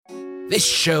This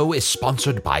show is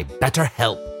sponsored by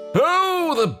BetterHelp.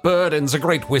 Oh, the burdens a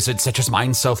great wizard such as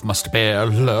myself must bear,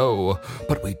 lo.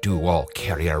 But we do all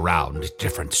carry around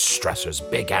different stressors,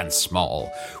 big and small.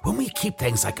 When we keep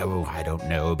things like,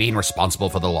 being responsible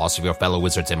for the loss of your fellow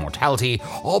wizard's immortality,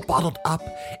 all bottled up,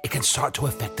 it can start to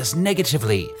affect us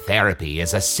negatively. Therapy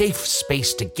is a safe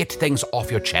space to get things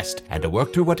off your chest and to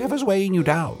work through whatever's weighing you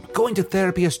down. Going to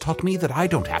therapy has taught me that I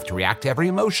don't have to react to every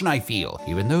emotion I feel,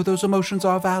 even though those emotions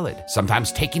are valid.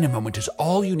 Sometimes taking a moment is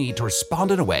all you need to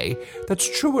respond in a way that's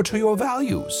truer to your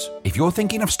values. If you're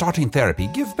thinking of starting therapy,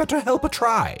 give BetterHelp a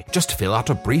try. Just fill out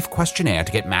a brief questionnaire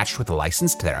to get matched with a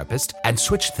licensed therapist and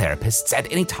switch therapists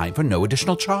at any time for no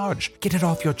additional charge. Get it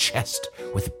off your chest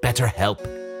with BetterHelp.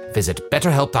 Visit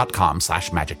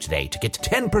betterhelp.com/magic today to get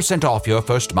 10% off your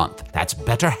first month. That's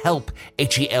BetterHelp,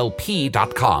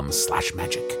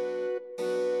 HELP.com/magic.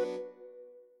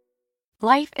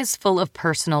 Life is full of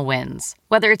personal wins.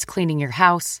 Whether it's cleaning your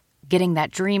house, getting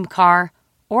that dream car,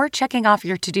 or checking off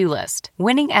your to-do list,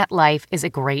 winning at life is a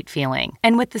great feeling.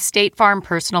 And with the State Farm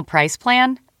Personal Price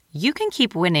Plan, you can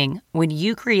keep winning when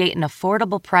you create an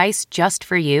affordable price just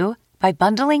for you by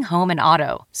bundling home and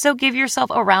auto. So give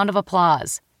yourself a round of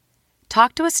applause.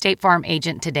 Talk to a State Farm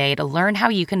agent today to learn how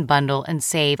you can bundle and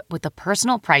save with the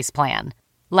Personal Price Plan.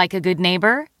 Like a good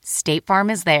neighbor, State Farm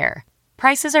is there.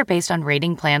 Prices are based on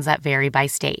rating plans that vary by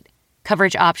state.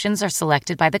 Coverage options are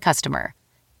selected by the customer.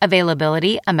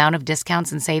 Availability, amount of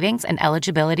discounts and savings, and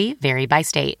eligibility vary by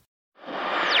state.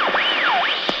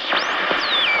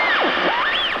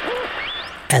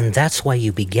 And that's why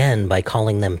you began by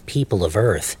calling them people of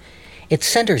Earth. It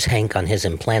centers Hank on his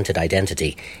implanted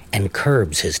identity and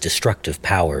curbs his destructive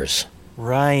powers.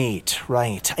 Right.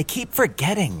 I keep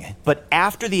forgetting. But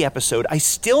after the episode, I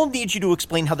still need you to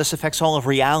explain how this affects all of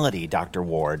reality, Dr.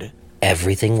 Ward.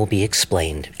 Everything will be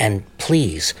explained. And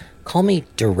please, call me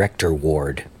Director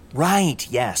Ward. Right,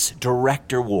 yes,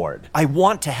 Director Ward. I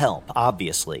want to help,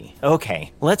 obviously.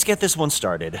 Okay, let's get this one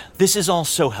started. This is all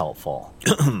so helpful.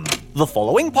 The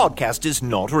following podcast is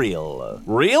not real.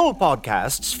 Real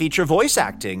podcasts feature voice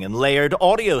acting and layered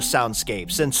audio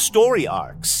soundscapes and story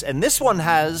arcs, and this one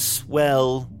has,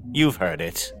 well, you've heard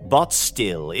it. But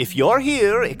still, if you're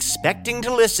here expecting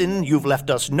to listen, you've left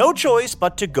us no choice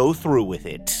but to go through with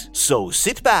it. So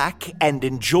sit back and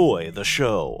enjoy the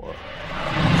show.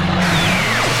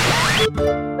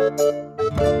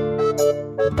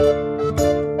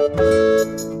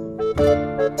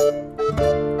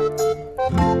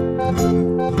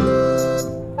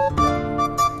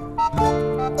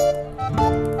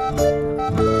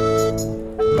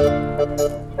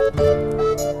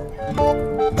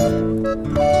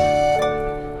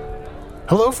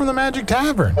 Hello from the Magic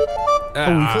Tavern.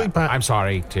 I'm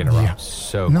sorry to interrupt. Yeah.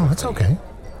 So no, quickly, it's okay.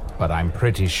 But I'm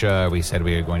pretty sure we said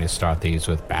we were going to start these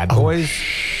with bad boys.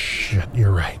 Shit,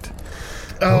 you're right.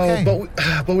 Oh, Okay.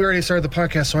 but we already started the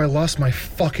podcast, so I lost my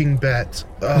fucking bet.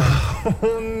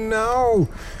 Oh no,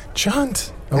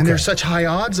 Chunt. And there's such high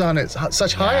odds on it.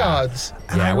 Such high odds.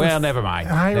 Yeah, well, never mind.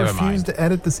 I Never refuse mind. to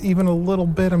edit this even a little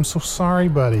bit. I'm so sorry,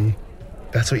 buddy.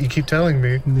 That's what you keep telling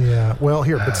me. Yeah. Well,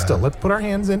 here, but still, let's put our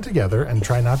hands in together and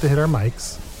try not to hit our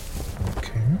mics.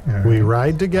 Okay. We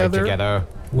ride together. Together.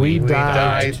 We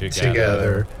died died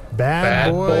together.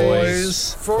 Bad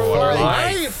boys for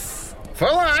life. For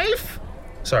life?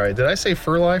 Sorry, did I say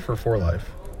for life or for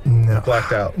life? No.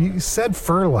 Blacked out. You said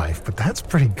fur life, but that's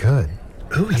pretty good.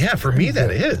 Oh, yeah, for me that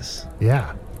is.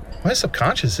 Yeah. My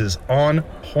subconscious is on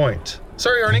point.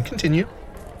 Sorry, Arnie, continue.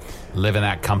 Living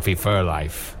that comfy fur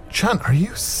life. Chunt, are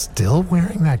you still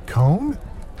wearing that cone?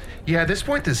 Yeah, at this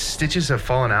point the stitches have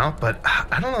fallen out, but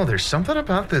I don't know, there's something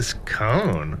about this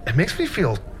cone. It makes me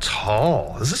feel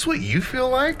tall. Is this what you feel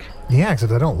like? Yeah,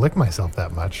 except I don't lick myself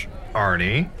that much.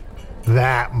 Arnie?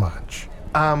 That much.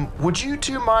 Would you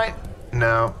two mind...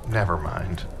 No, never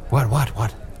mind.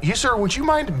 What? You, sir, would you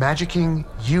mind magicking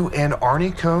you and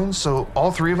Arnie cones so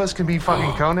all three of us can be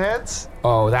fucking cone heads?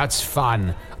 Oh, that's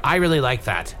fun. I really like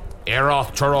that.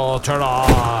 Eroth, Turoth.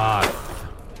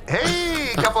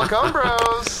 Hey, couple of cone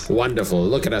bros. Wonderful.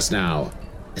 Look at us now.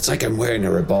 It's like I'm wearing a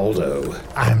Ribaldo.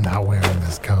 I'm not wearing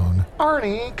this cone.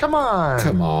 Arnie, come on.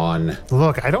 Come on.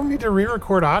 Look, I don't need to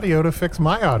re-record audio to fix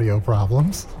my audio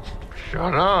problems.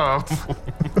 Shut up.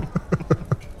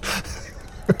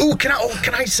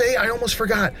 Can I say, I almost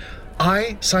forgot.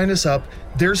 I signed us up.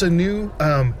 There's a new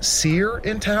seer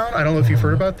in town. I don't know if you've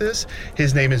heard about this.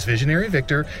 His name is Visionary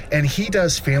Victor, and he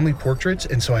does family portraits,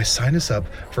 and so I signed us up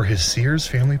for his seer's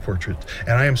family portrait.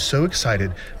 And I am so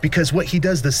excited because what he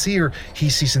does, the seer, he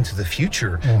sees into the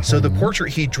future. So the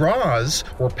portrait he draws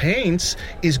or paints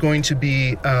is going to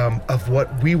be of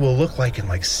what we will look like in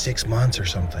like 6 months or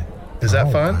something. Is that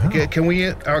Oh, fun? wow.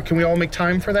 Can we all make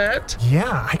time for that?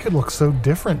 Yeah, I could look so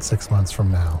different 6 months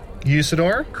from now.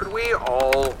 Usador? Could we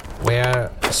all wear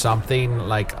something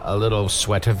like a little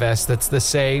sweater vest that's the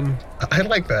same? I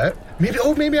like that. Maybe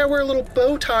I wear a little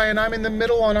bow tie and I'm in the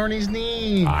middle on Arnie's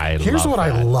knee. Here's what I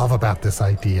I love about this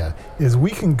idea is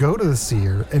we can go to the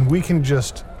seer and we can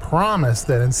just promise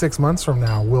that in 6 months from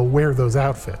now we'll wear those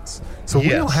outfits. So we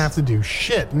don't Yes. have to do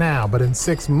shit now, but in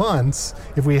 6 months,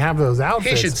 if we have those He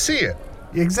outfits. should see it.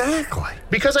 Exactly.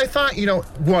 Because I thought,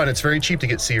 one, it's very cheap to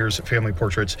get Sears family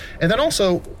portraits. And then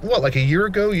also, like a year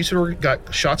ago, Usador got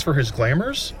shots for his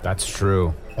glamours? That's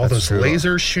true. All That's those true.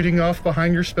 lasers shooting off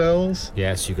behind your spells?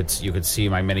 Yes, you could see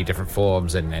my many different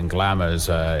forms and glamours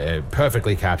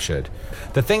perfectly captured.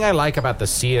 The thing I like about the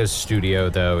Sears studio,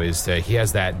 though, is that he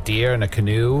has that deer in a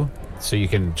canoe, so you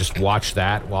can just watch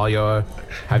that while you're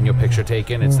having your picture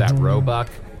taken. It's that roebuck.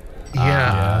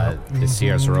 Yeah. The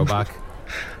Sears roebuck.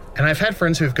 And I've had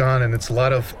friends who've gone, and it's a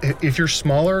lot of, if you're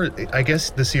smaller, I guess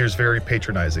the Seer's very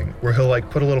patronizing, where he'll like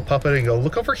put a little puppet and go,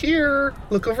 look over here,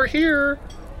 look over here.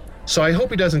 So I hope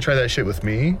he doesn't try that shit with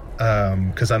me,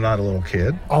 because I'm not a little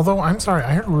kid. Although, I'm sorry,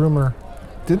 I heard a rumor.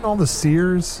 Didn't all the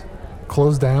Sears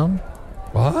close down?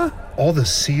 What? All the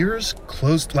Seers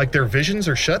closed, like their visions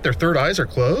are shut, their third eyes are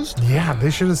closed? Yeah, they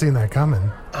should have seen that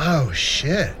coming. Oh,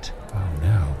 shit. Oh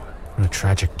no. What a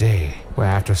tragic day. Well,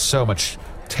 after so much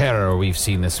terror we've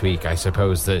seen this week, I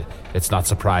suppose that it's not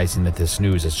surprising that this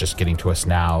news is just getting to us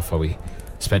now, for we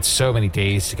spent so many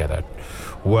days together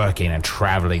working and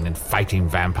traveling and fighting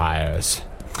vampires.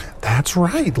 That's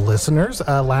right, listeners.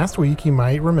 Last week, you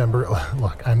might remember,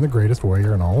 look, I'm the greatest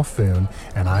warrior in all of Foon,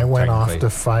 and I went off Technically.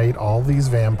 to fight all these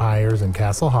vampires in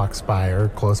Castle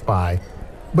Hawkspire, close by.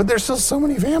 But there's still so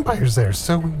many vampires there.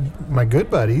 So my good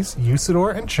buddies,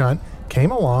 Usador and Chunt,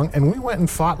 came along, and we went and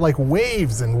fought like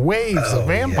waves and waves of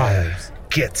vampires. Yeah.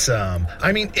 Get some.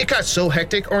 I mean, it got so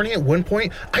hectic, Arnie, at one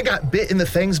point, I got bit in the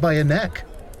fangs by a neck.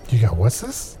 You go, what's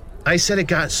this? I said it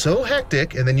got so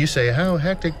hectic, and then you say, how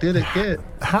hectic did it get?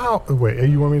 How? Wait,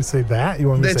 you want me to say that? You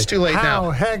want me to It's say, too late how now.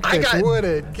 hectic would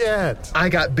it get? I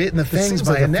got bit in the It fangs seems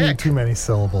by like a a few neck. too many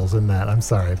syllables in that. I'm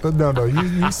sorry. But no,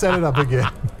 you set it up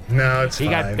again. No, it's He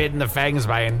fine. got bit in the fangs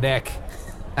by a neck.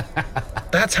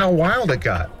 That's how wild it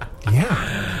got.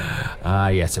 Yeah.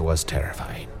 Yes, it was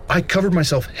terrifying. I covered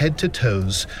myself head to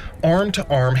toes, arm to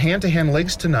arm, hand to hand,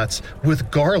 legs to nuts, with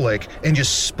garlic, and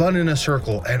just spun in a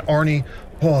circle. And Arnie,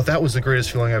 oh, that was the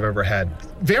greatest feeling I've ever had.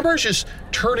 Vampires just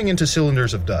turning into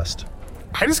cylinders of dust.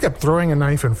 I just kept throwing a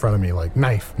knife in front of me, like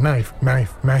knife, knife,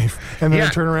 knife, knife. And then Yeah. I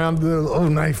turn around, oh,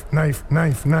 knife, knife,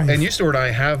 knife, knife. And Usador and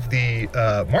I have the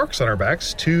marks on our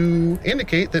backs to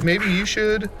indicate that maybe you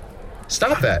should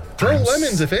stop that. Throw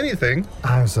lemons, if anything.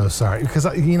 I'm so sorry. Because,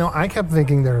 I kept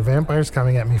thinking there are vampires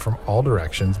coming at me from all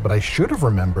directions, but I should have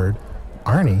remembered,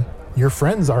 Arnie, your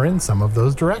friends are in some of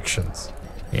those directions.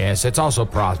 Yes, it's also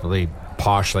probably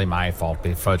partially my fault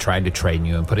for trying to train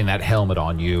you and putting that helmet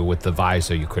on you with the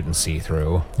visor you couldn't see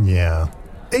through. Yeah.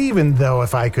 Even though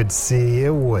if I could see,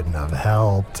 it wouldn't have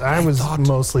helped. I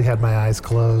mostly had my eyes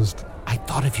closed. I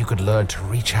thought if you could learn to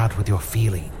reach out with your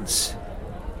feelings,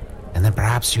 and then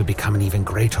perhaps you'd become an even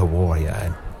greater warrior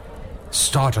and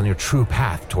start on your true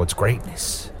path towards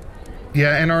greatness.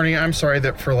 Yeah, and Arnie, I'm sorry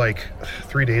that for like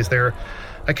 3 days there,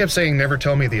 I kept saying never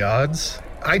tell me the odds.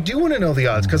 I do want to know the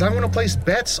odds because I want to place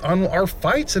bets on our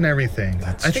fights and everything.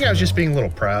 That's I think I was true. just being a little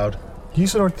proud.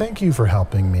 Usador, thank you for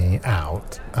helping me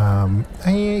out.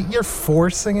 You're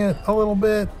forcing it a little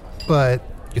bit, but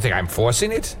You think I'm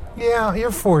forcing it? yeah,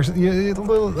 you're forcing.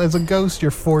 As a ghost,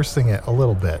 you're forcing it a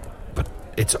little bit. But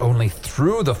it's only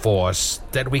through the Force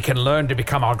that we can learn to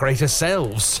become our greatest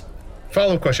selves.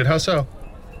 Follow-up question, how so?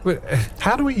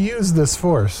 How do we use this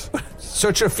force?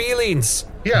 Search your feelings.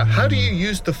 Yeah, how do you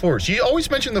use the Force? You always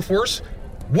mention the Force.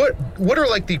 What are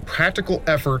like the practical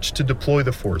efforts to deploy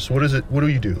the Force? What is it? What do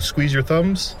you do? Squeeze your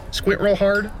thumbs? Squint real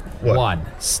hard? What? 1,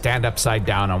 stand upside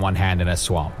down on one hand in a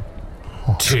swamp.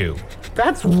 2,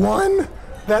 That's one?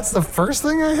 That's the first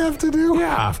thing I have to do?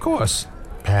 yeah, of course.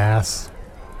 Pass.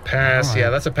 Pass. Yeah,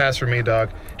 that's a pass for me,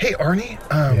 dog. Hey, Arnie.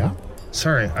 Yeah?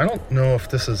 Sorry, I don't know if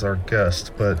this is our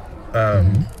guest, but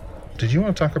did you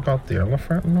want to talk about the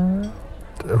elephant in the room?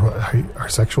 Our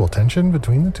sexual tension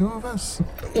between the two of us?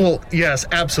 Well, yes,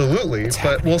 absolutely,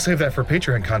 but we'll save that for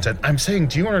Patreon content. I'm saying,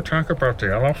 do you want to talk about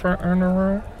the elephant in the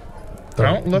room?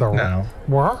 Don't look now.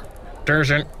 What?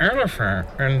 There's an elephant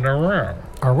in the room.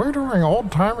 Are we doing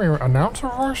old-timey announcer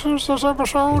voices this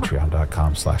episode?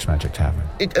 Patreon.com/Magic Tavern.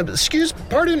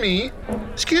 Pardon me.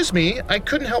 Excuse me. I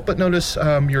couldn't help but notice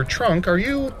your trunk. Are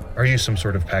you some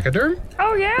sort of pachyderm?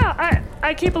 Oh yeah,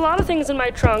 I keep a lot of things in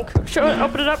my trunk.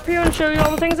 Open it up for you and show you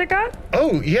all the things I got?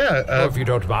 Oh, yeah. if you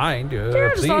don't mind, Yeah,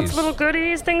 just please. lots of little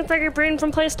goodies, things that you bring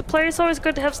from place to place. Always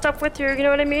good to have stuff with you, you know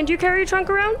what I mean? Do you carry your trunk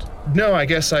around? No, I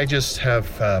guess I just have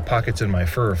pockets in my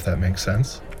fur, if that makes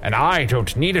sense. And I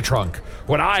don't need a trunk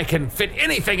when I can fit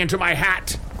anything into my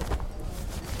hat.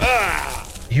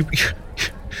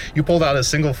 You pulled out a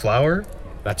single flower?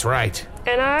 That's right.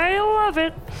 And I love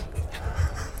it.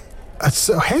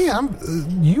 So hey,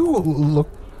 you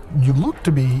look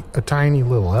to be a tiny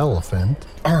little elephant.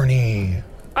 Arnie.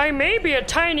 I may be a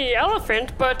tiny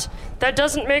elephant, but that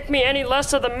doesn't make me any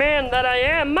less of the man that I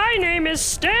am. My name is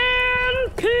Stampede!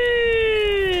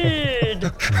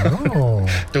 Oh.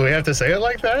 Do we have to say it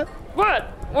like that? What?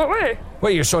 What way?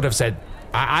 Well, you sort of said,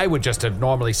 I would just have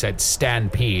normally said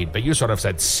stampede, but you sort of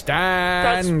said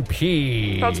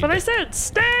stampede. That's what I said.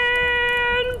 Stampede!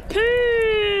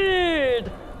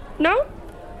 No?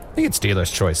 I think it's dealer's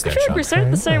choice there, I feel like we Chuck. said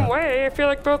it the same way. I feel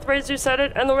like both ways you said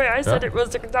it and the way I said it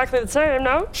was exactly the same,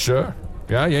 no? Sure.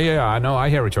 Yeah. I know. I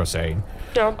hear what you're saying.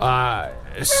 Yeah.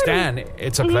 Stan,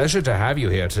 it's a pleasure to have you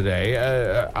here today.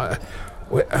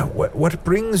 What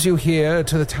brings you here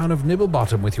to the town of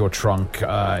Nibblebottom with your trunk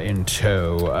in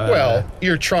tow? Well,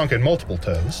 your trunk and multiple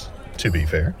toes, to be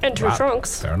fair. And two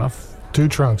trunks. Fair enough. 2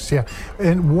 trunks, yeah.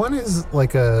 And one is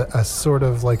like a sort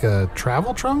of like a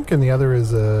travel trunk, and the other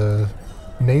is a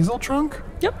nasal trunk?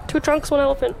 Yep, 2 trunks, 1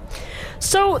 elephant.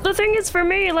 So the thing is for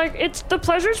me, like, the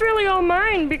pleasure's really all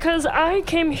mine because I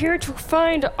came here to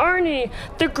find Arnie,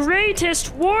 the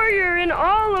greatest warrior in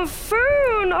all of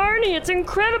Foon. Arnie, it's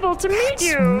incredible to meet It's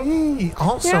you. me.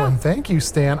 Also, Yeah. and thank you,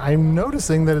 Stan. I'm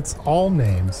noticing that it's all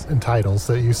names and titles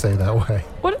that you say that way.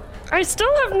 What? I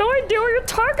still have no idea what you're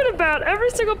talking about. Every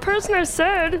single person I've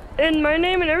said, and my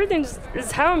name and everything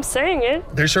is how I'm saying it.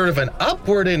 There's sort of an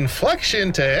upward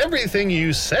inflection to everything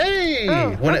you say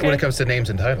when okay. it comes to names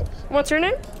and titles. What's your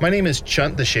name? My name is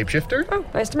Chunt the Shapeshifter. Oh,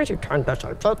 nice to meet you.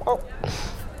 Oh,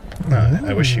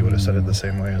 I wish you would have said it the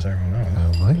same way as everyone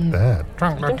else. I like that.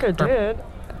 I think I did.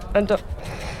 And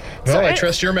Well, I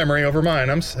trust your memory over mine.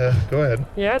 Go ahead.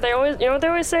 yeah, they always, you know what they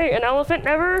always say? An elephant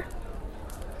never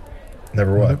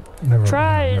Never what? Never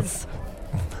tries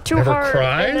too Never hard.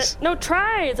 cries?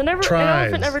 Tries. An Tries.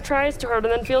 elephant never tries too hard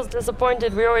and then feels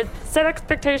disappointed. We always set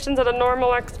expectations at a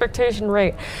normal expectation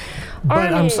rate.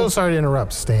 But I'm Arnie, so sorry to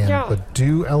interrupt, Stan, Yeah. but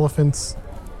do elephants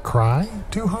cry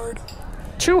too hard?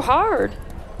 Too hard.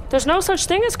 There's no such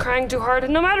thing as crying too hard,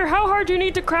 and no matter how hard you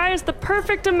need to cry is the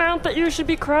perfect amount that you should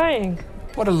be crying.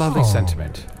 What a lovely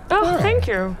sentiment. Oh, thank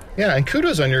you. Yeah, and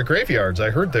kudos on your graveyards. I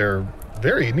heard they're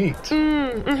very neat.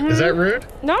 Is that rude?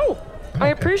 No, I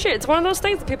appreciate it. It's one of those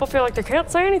things that people feel like they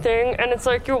can't say anything, and it's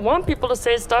like you want people to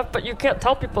say stuff, but you can't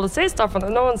tell people to say stuff, and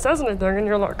then no one says anything, and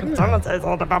you're like, can someone say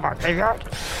something about my graveyard?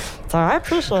 So I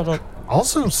appreciate it.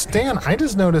 Also, Stan, I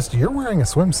just noticed you're wearing a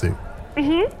swimsuit.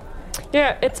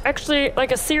 Yeah, it's actually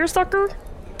like a seersucker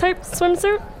type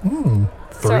swimsuit.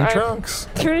 3 trunks.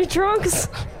 3 trunks.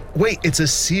 Wait, it's a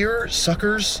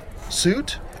seersucker's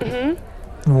suit?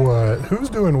 What? Who's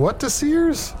doing what to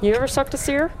Sears? You ever sucked a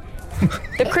seer?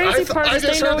 The crazy part I is they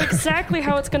just know heard that. exactly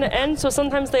how it's going to end, so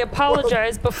sometimes they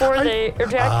apologize before they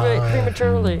ejaculate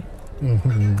prematurely.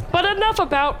 But enough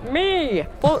about me.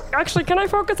 Well, actually, can I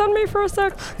focus on me for a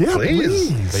sec? Yeah, Please.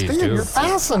 please. Please Stan, do. you're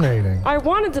fascinating. I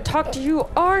wanted to talk to you,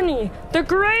 Arnie, the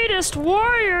greatest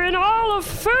warrior in all of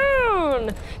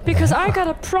Foon, because I got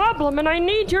a problem and I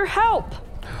need your help.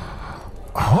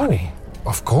 Oh,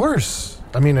 of course.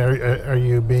 I mean, are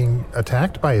you being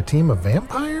attacked by a team of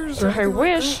vampires? Or I anything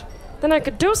like wish. Then I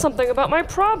could do something about my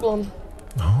problem.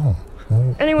 that? Oh.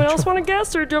 Well, Anyone else want to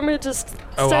guess, or do you want me to just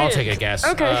Oh, say I'll it? take a guess.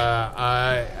 Okay.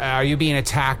 Are you being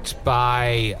attacked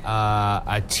by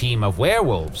a team of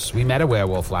werewolves? We met a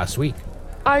werewolf last week.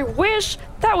 I wish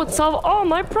that would solve all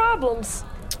my problems.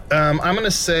 I'm going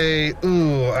to say,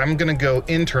 I'm going to go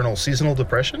internal seasonal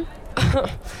depression.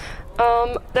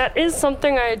 That is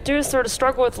something I do sort of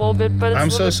struggle with a little bit, but it's I'm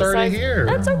a little so bit sorry to besides- hear.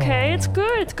 That's okay. It's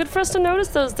good. It's good for us to notice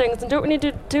those things and do what we need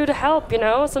to do to help, you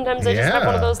know? Sometimes I just have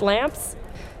one of Yeah. those lamps.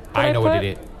 I know what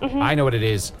it put- is. I know what it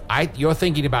is. You're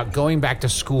thinking about going back to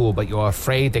school, but you're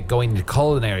afraid that going to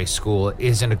culinary school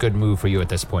isn't a good move for you at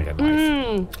this point in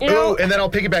life. You know, Oh, and then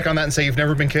I'll piggyback on that and say you've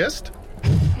never been kissed?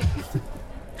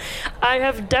 I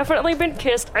have definitely been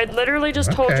kissed. I literally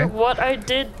just told Okay. you what I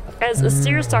did as a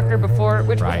seersucker before,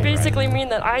 which Right, would basically mean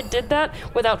that I did that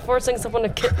without forcing someone to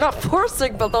kiss. Not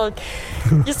forcing, but like,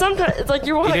 you sometimes, it's like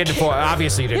you want You to didn't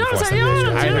obviously you You didn't know what I'm force saying? You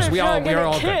know what I'm it. saying? We all If you're we're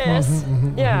all gonna good. kiss.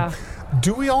 Yeah.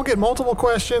 Do we all get multiple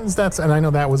questions? And I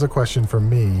know that was a question from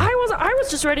me. I was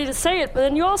just ready to say it, but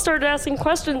then you all started asking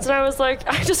questions, and I was like,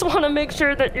 I just want to make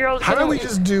sure that you're all. How about we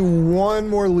just do one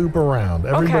more loop around?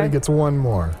 Everybody gets one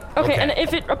more. Okay, and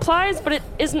if it applies, but it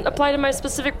isn't applied to my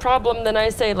specific problem, then I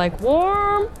say like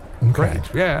warm. Okay.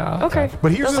 Yeah. Okay.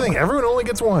 But here's the thing: everyone only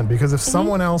gets one, because if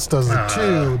someone else does the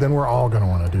two, then we're all going to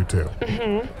want to do two.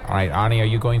 All right, Arnie, are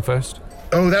you going first?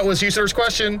 Oh, that was Usur's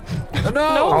question.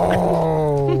 No.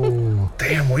 Oh.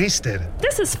 Damn, wasted.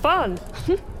 This is fun.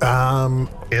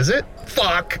 Is it?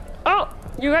 Fuck. Oh,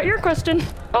 you got your question.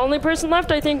 Only person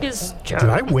left, I think, is Joe. Did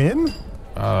I win?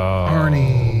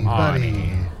 Arnie,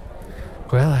 buddy.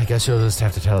 Well, I guess you'll just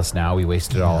have to tell us now. We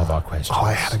wasted all of our questions. Oh,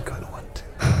 I had a good one, too.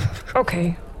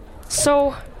 Okay,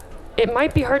 so it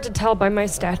might be hard to tell by my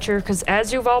stature, because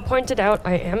as you've all pointed out,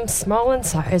 I am small in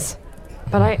size.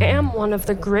 But I am one of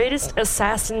the greatest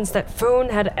assassins that Foon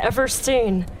had ever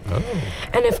seen. Oh.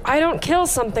 And if I don't kill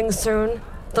something soon,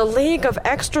 the League of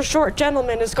Extra Short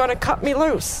Gentlemen is going to cut me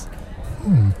loose.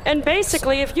 And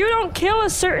basically, if you don't kill a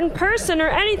certain person or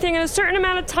anything in a certain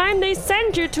amount of time, they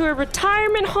send you to a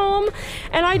retirement home.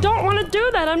 And I don't want to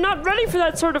do that. I'm not ready for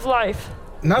that sort of life.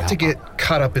 Not to get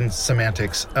caught up in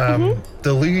semantics,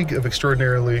 the League of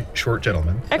Extraordinarily Short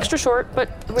Gentlemen. Extra short, but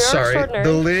we are extraordinary.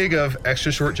 The League of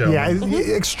Extra Short Gentlemen.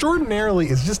 Yeah, extraordinarily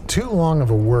is just too long of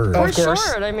a word. Of course,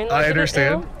 short. I mean, I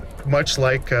understand. Much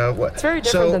like what? It's very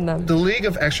different than them. The League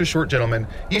of Extra Short Gentlemen,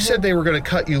 you said they were going to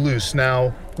cut you loose.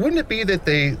 Now, wouldn't it be that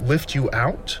they lift you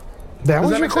out? That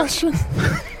was your question?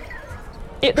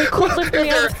 They could lift me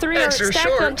out if three are extra stacked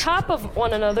short. on top of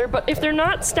one another, but if they're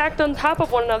not stacked on top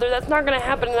of one another, that's not going to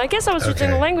happen. And I guess I was using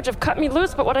the language of cut me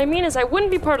loose, but what I mean is I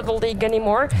wouldn't be part of the League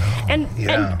anymore. And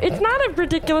it's not a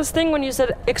ridiculous thing when you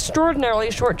said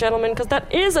extraordinarily short gentlemen, because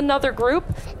that is another group.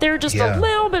 They're just a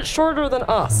little bit shorter than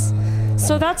us.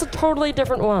 So that's a totally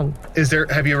different one.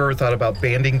 Have you ever thought about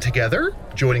banding together,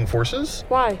 joining forces?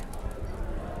 Why?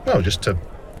 No, just to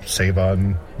save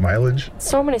on mileage.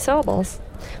 So many syllables.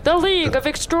 The League of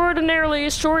Extraordinarily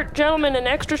Short Gentlemen and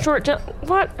Extra Short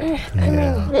What? I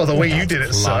mean, well, the way you did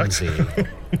it sucked.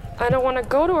 I don't want to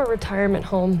go to a retirement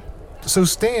home. So,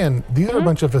 Stan, these are a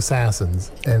bunch of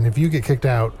assassins, and if you get kicked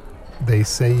out, they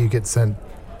say you get sent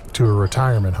to a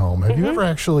retirement home. Have you ever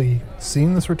actually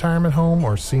seen this retirement home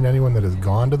or seen anyone that has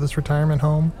gone to this retirement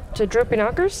home? To Droopy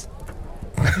Knockers?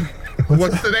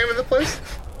 What's the name of the place?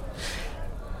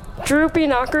 Droopy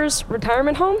Knockers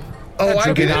Retirement Home? Oh, I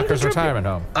Droopy get Knockers it. retirement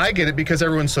home. I get it because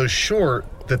everyone's so short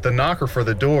that the knocker for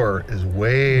the door is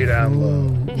way down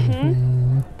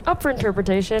low. Up for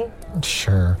interpretation.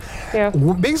 Sure. Yeah.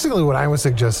 Well, basically, what I was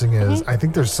suggesting is I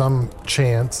think there's some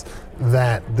chance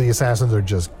that the assassins are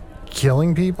just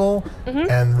killing people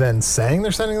and then saying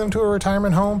they're sending them to a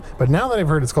retirement home. But now that I've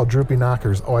heard it's called Droopy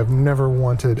Knockers, I've never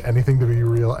wanted anything to be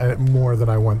real more than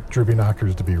I want Droopy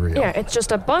Knockers to be real. Yeah, it's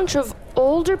just a bunch of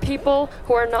older people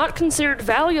who are not considered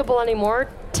valuable anymore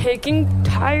taking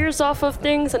tires off of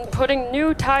things and putting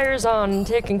new tires on, and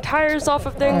taking tires off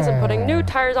of things and putting new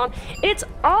tires on. It's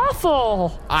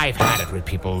awful. I've had it with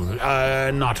people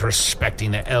not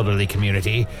respecting the elderly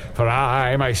community, for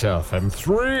I myself am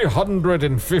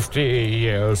 350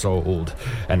 years old,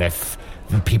 and if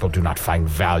people do not find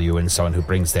value in someone who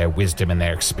brings their wisdom and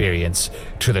their experience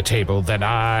to the table, then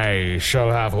I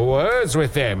shall have words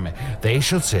with them. They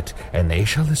shall sit and they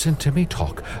shall listen to me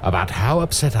talk about how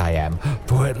upset I am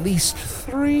for at least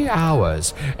 3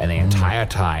 hours, and the entire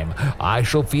time I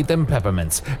shall feed them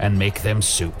peppermints and make them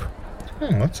soup.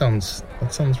 That sounds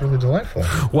really delightful.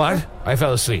 What? I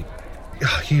fell asleep.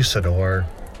 Usador.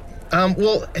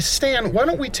 Well, Stan, why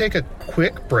don't we take a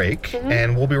quick break,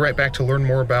 and we'll be right back to learn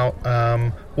more about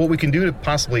what we can do to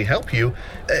possibly help you.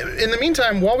 In the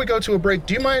meantime, while we go to a break,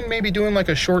 do you mind maybe doing like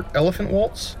a short elephant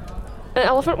waltz? An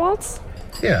elephant waltz?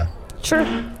 Yeah. Sure.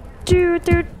 No,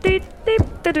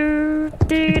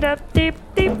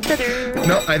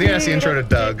 I think that's the intro to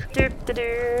Doug.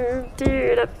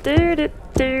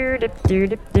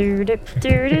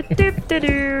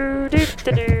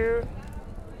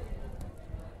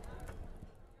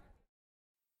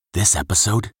 This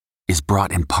episode is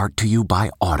brought in part to you by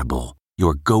Audible,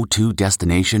 your go-to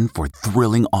destination for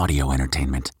thrilling audio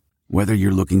entertainment. Whether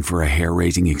you're looking for a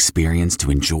hair-raising experience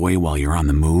to enjoy while you're on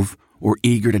the move, or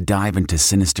eager to dive into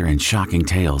sinister and shocking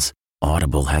tales,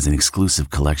 Audible has an exclusive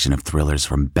collection of thrillers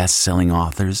from best-selling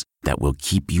authors that will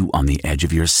keep you on the edge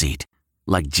of your seat.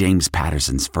 Like James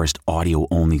Patterson's first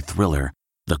audio-only thriller,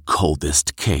 The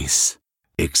Coldest Case.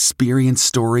 Experience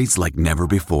stories like never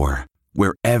before,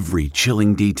 where every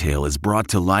chilling detail is brought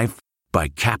to life by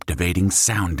captivating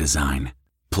sound design.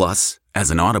 Plus, As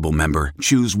an Audible member,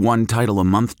 choose one title a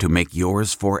month to make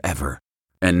yours forever.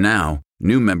 And now,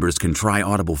 new members can try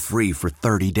Audible free for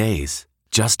 30 days.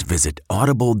 Just visit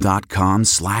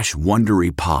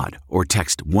audible.com/WonderyPod or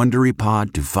text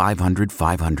WonderyPod to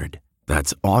 500-500.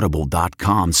 That's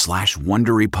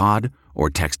audible.com/WonderyPod or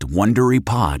text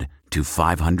WonderyPod to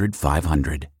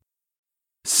 500-500.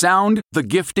 Sound the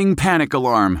gifting panic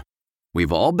alarm.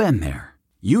 We've all been there.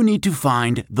 You need to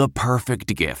find the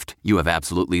perfect gift. You have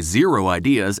absolutely zero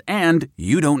ideas and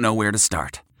you don't know where to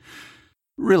start.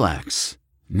 Relax.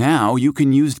 Now you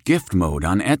can use gift mode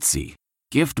on Etsy.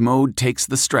 Gift mode takes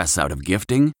the stress out of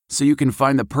gifting so you can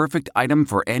find the perfect item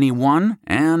for anyone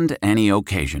and any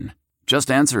occasion.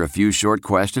 Just answer a few short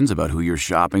questions about who you're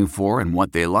shopping for and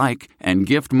what they like, and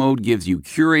gift mode gives you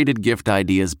curated gift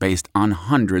ideas based on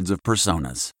hundreds of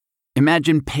personas.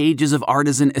 Imagine pages of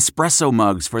artisan espresso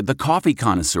mugs for the coffee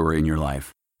connoisseur in your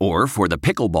life. Or for the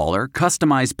pickleballer,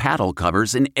 customized paddle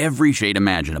covers in every shade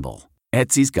imaginable.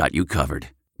 Etsy's got you covered.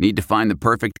 Need to find the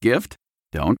perfect gift?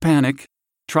 Don't panic.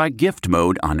 Try gift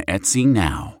mode on Etsy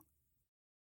now.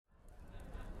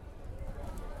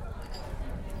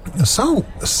 So,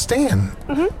 Stan,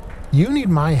 you need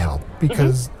my help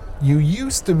because you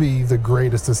used to be the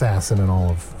greatest assassin in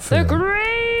all of Foon. The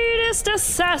greatest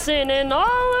assassin in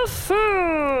all of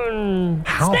Foon.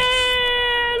 How?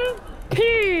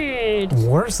 Stampede.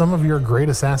 What are some of your great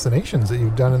assassinations that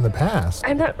you've done in the past?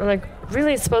 I'm not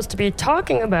really supposed to be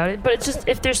talking about it, but it's just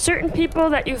if there's certain people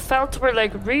that you felt were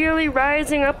really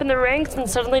rising up in the ranks and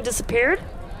suddenly disappeared,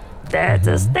 that's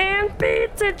a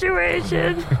stampede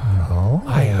situation. Oh.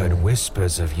 I heard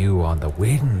whispers of you on the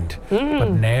wind, but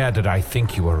ne'er did I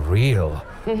think you were real.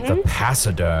 The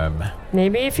pachyderm.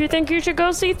 Maybe if you think you should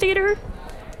go see theater,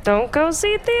 don't go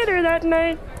see theater that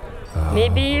night.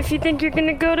 Maybe if you think you're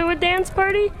gonna go to a dance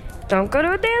party, don't go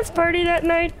to a dance party that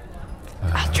night.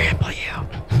 I'll trample you.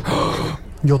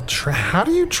 How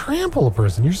do you trample a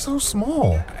person? You're so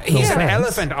small. He's No an offense.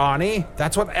 elephant, Arnie.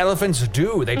 That's what elephants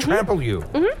do. They trample you.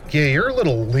 Yeah, you're a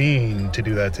little lean to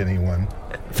do that to anyone.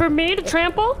 For me to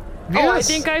trample? Yes. Oh, I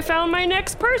think I found my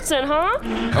next person, huh?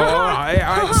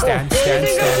 Stan, You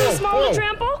think I'm too Stan. small to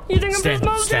trample? You think I'm too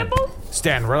small to trample?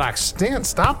 Stan, relax. Stan,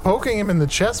 stop poking him in the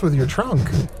chest with your trunk.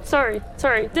 Sorry.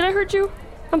 Did I hurt you?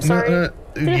 I'm sorry. Did I hurt-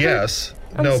 Yes.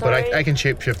 I'm No, but sorry. I can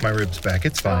shape-shift my ribs back.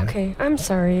 It's fine. Okay, I'm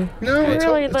sorry. No, I it's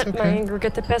really it's let okay. my anger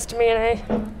get the best of me,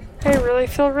 and I really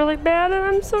feel really bad, and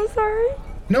I'm so sorry.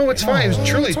 No, it's fine. It's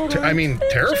truly, It's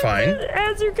terrifying. just that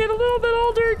as you get a little bit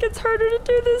older, it gets harder to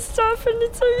do this stuff, and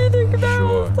it's like you think about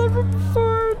all the stuff from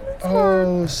before. And it's hard.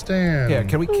 Oh, Stan. Yeah,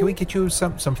 can we get you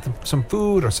some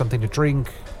food or something to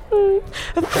drink?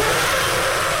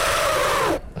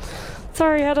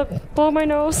 Sorry, I had to blow my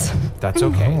nose. That's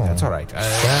okay. That's all right.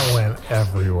 That went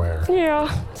everywhere.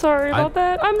 Yeah, sorry about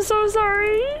that. I'm so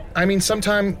sorry. I mean,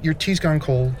 sometime your tea's gone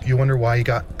cold. You wonder why you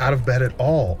got out of bed at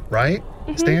all, right,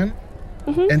 Stan?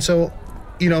 And so,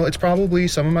 it's probably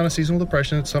some amount of seasonal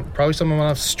depression. It's probably some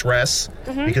amount of stress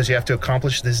because you have to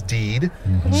accomplish this deed.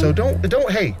 So don't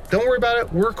worry about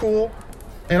it. We're cool.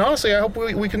 And honestly, I hope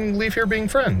we can leave here being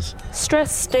friends.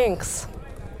 Stress stinks.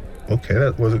 Okay,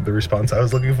 that wasn't the response I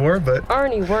was looking for, but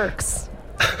Arnie works.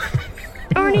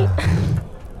 Arnie,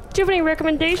 do you have any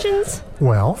recommendations?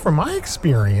 Well, from my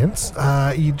experience,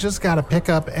 you just got to pick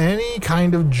up any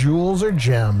kind of jewels or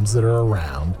gems that are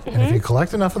around. And if you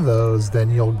collect enough of those, then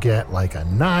you'll get like a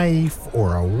knife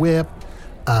or a whip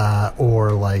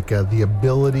or like the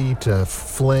ability to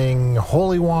fling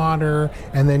holy water.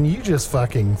 And then you just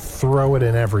fucking throw it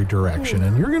in every direction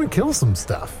and you're going to kill some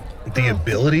stuff. the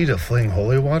ability to fling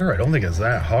holy water, I don't think it's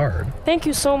that hard. Thank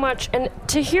you so much. And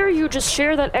to hear you just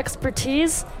share that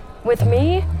expertise with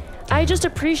me, I just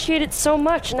appreciate it so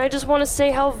much. And I just want to say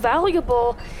how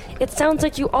valuable it sounds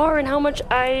like you are and how much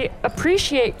I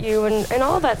appreciate you and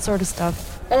all that sort of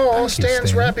stuff. Oh,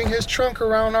 Stan's wrapping his trunk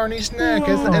around Arnie's neck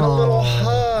and a little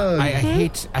hug. I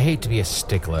hate to be a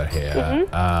stickler here.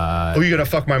 Oh, you gonna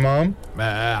fuck my mom?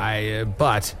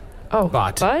 But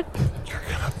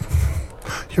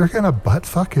You're gonna butt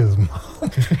fuck his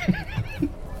mom.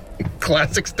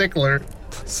 Classic stickler.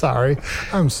 Sorry.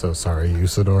 I'm so sorry,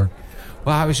 Usador.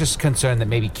 Well, I was just concerned that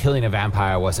maybe killing a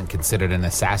vampire wasn't considered an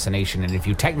assassination, and if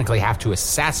you technically have to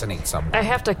assassinate someone, I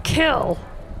have to kill.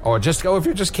 or just if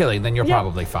you're just killing, then you're Yeah.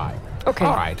 probably fine. Okay.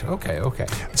 All right. Okay.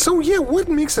 So, yeah, what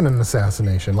makes it an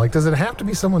assassination? Like, does it have to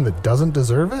be someone that doesn't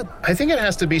deserve it? I think it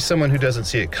has to be someone who doesn't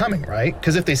see it coming, right?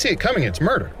 Because if they see it coming, it's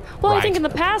murder. Well, I Right. think in the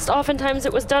past, oftentimes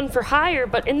it was done for hire,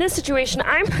 but in this situation,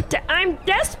 I'm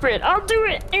desperate. I'll do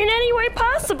it in any way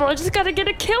possible. I just got to get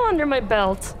a kill under my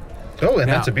belt. Oh, and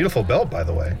Yeah. that's a beautiful belt, by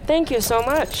the way. Thank you so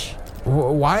much.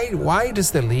 Why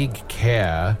does the League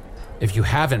care if you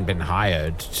haven't been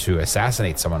hired to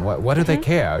assassinate someone? What do they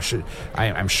care?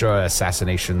 I'm sure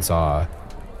assassinations are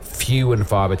few and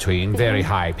far between, very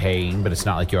high paying, but it's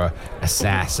not like you're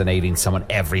assassinating someone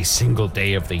every single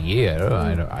day of the year,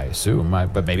 I assume.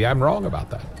 But maybe I'm wrong about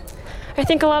that. I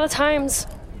think a lot of times,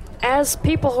 as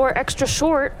people who are extra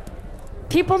short,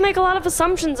 people make a lot of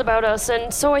assumptions about us,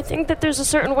 and so I think that there's a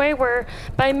certain way where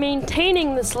by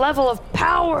maintaining this level of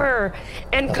power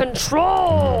and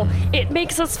control, it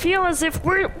makes us feel as if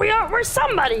we're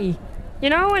somebody, you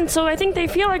know? And so I think they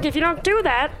feel like if you don't do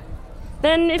that,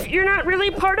 then if you're not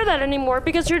really part of that anymore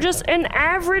because you're just an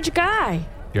average guy.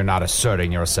 You're not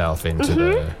asserting yourself into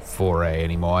the foray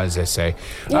anymore, as they say.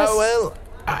 Yes. Oh,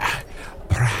 well,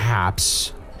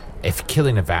 perhaps if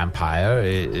killing a vampire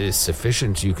is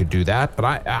sufficient, you could do that.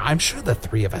 But I'm sure the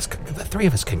three of us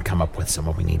can come up with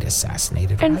someone we need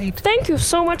assassinated, And right? thank you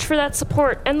so much for that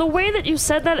support. And the way that you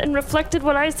said that and reflected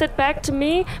what I said back to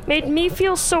me made me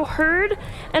feel so heard.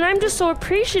 And I'm just so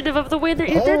appreciative of the way that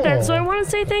you did that. So I want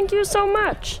to say thank you so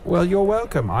much. Well, you're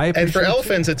welcome. I appreciate And for it.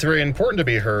 elephants, it's very important to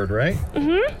be heard, right?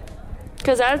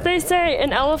 Because as they say,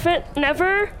 an elephant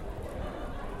never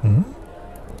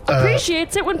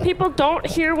appreciates it when people don't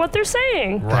hear what they're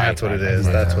saying. That's what it is.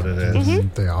 That's what it is.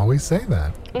 They always say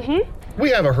that. We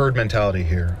have a herd mentality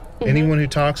here. Anyone who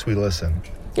talks, we listen.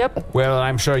 Yep. Well,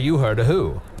 I'm sure you heard a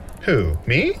who. Who?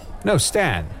 Me? No,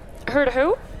 Stan. Heard of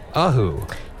who? A who.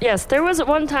 Yes, there was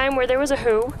one time where there was a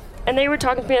who, and they were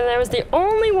talking to me, and I was the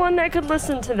only one that could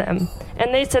listen to them.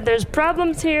 And they said there's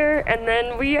problems here, and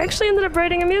then we actually ended up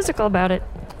writing a musical about it.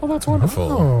 Well, that's wonderful.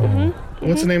 Oh.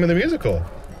 What's the name of the musical?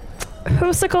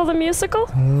 Hoosicle the Musical?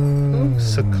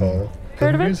 Musical.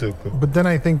 Heard of it? Musical. But then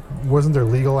I think, wasn't there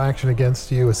legal action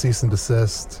against you, a cease and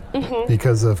desist?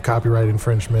 Because of copyright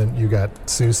infringement, you got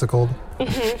suicicled?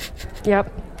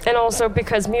 Yep. And also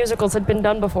because musicals had been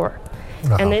done before.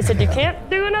 And they said, you can't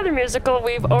do another musical,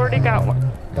 we've already got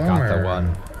one. Got the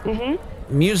one.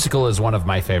 Musical is one of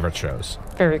my favorite shows.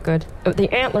 Very good. Oh,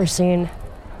 the antler scene,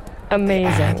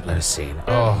 amazing. Antler scene.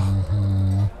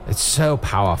 Oh. It's so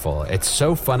powerful. It's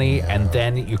so funny, and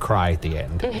then you cry at the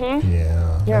end.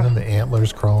 Yeah. And then the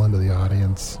antlers crawl into the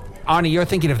audience. Arnie, you're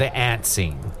thinking of the ant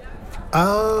scene.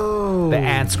 Oh. The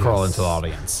ants crawl into the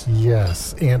audience.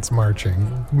 Yes, ants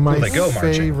marching. My They go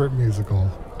marching. favorite musical.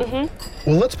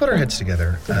 Well, let's put our heads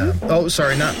together. Oh,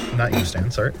 sorry, not you, Stan.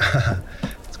 Sorry.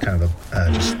 It's kind of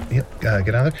a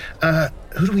get out of there.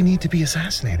 Who do we need to be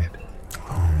assassinated?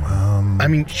 I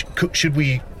mean, should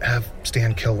we have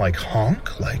Stan kill like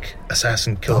Honk, like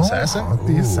assassin kill assassin? Honk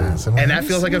the assassin. And that Haven't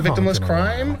feels like a seen Honk victimless in a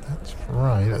crime? while. That's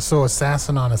right. So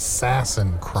assassin on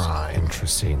assassin crime.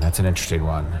 Interesting. That's an interesting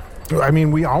one. I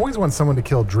mean, we always want someone to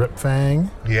kill Drip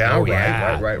Fang. Yeah, Oh, right,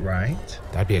 yeah. right.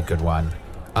 That'd be a good one.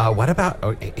 What about...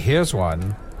 Oh, here's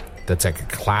one that's like a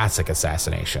classic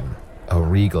assassination. A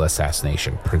regal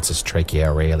assassination. Princess Trachea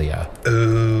Aurelia.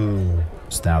 Ooh.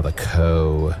 Is now the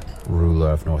co-ruler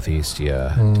of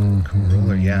Northeastia.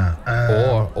 Ruler,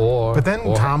 yeah. Or But then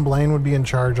or- Tom Blaine would be in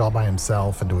charge all by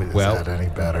himself, and is that any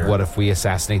better? What if we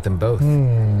assassinate them both? I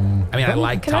mean, I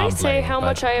like Can Tom I Blaine. say how but-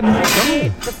 much I appreciate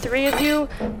the three of you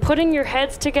putting your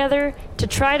heads together to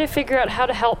try to figure out how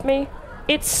to help me?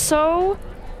 It's so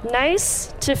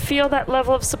nice to feel that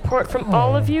level of support from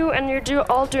all of you, and you're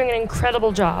all doing an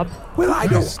incredible job. Well, I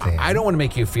understand. don't want to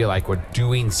make you feel like we're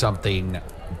doing something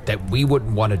that we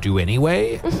wouldn't want to do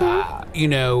anyway. You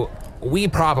know, we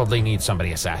probably need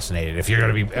somebody assassinated. If I'm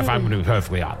going to be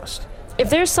perfectly honest. If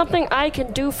there's something I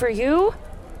can do for you,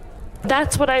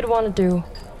 that's what I'd want to do.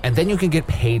 And then you can get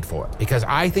paid for it, because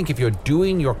I think if you're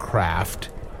doing your craft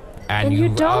and And you you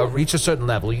don't- reach a certain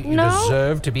level, you No.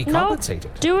 deserve to be No,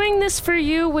 compensated. doing this for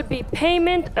you would be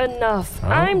payment enough.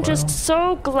 I'm just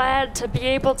so glad to be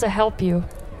able to help you.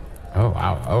 Oh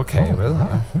wow. Okay.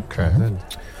 Well. Okay.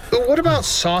 What about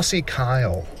Saucy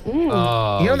Kyle?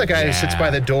 Oh, You know the guy who sits yeah. by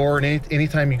the door, and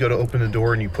anytime you go to open the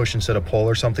door and you push and set a pull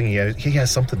or something, he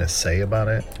has something to say about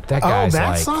it. That Oh, guy's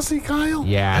that's like, Saucy Kyle?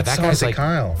 yeah, That's that guy's Saucy like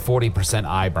Kyle. 40%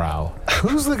 eyebrow.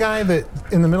 Who's the guy that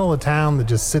in the middle of town that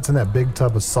just sits in that big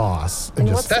tub of sauce and And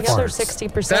just what's the other farts?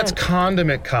 60%? That's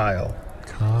Condiment Kyle.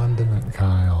 Condiment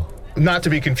Kyle. Not to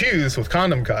be confused with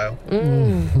Condom Kyle.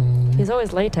 He's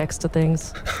always latex to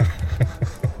things.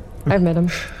 I've met him.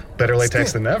 Better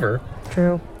latex than never.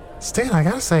 True. Stan, I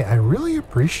gotta say, I really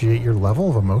appreciate your level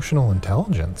of emotional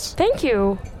intelligence. Thank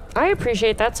you. I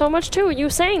appreciate that so much too, you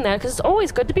saying that, because it's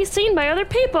always good to be seen by other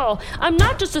people. I'm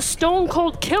not just a stone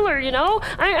cold killer, you know?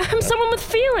 I'm someone with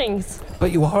feelings.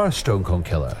 But you are a stone cold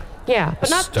killer. Yeah, but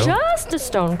not Stone- just a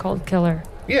stone cold killer.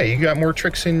 Yeah, you got more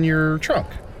tricks in your trunk.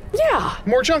 Yeah,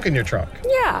 More junk in your trunk.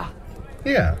 yeah.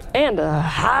 Yeah. And a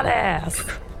hot ass.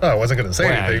 Oh, I wasn't going to say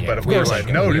anything, but of course I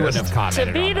noticed. We wouldn't have commented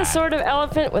To be on the that. sort of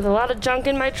elephant with a lot of junk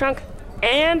in my trunk,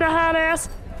 and a hot ass,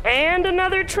 and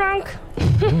another trunk.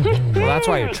 Well, that's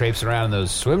why you're traipsing around in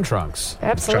those swim trunks.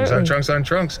 Absolutely. Trunks on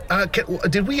trunks.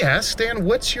 Did we ask, Stan,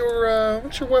 what's your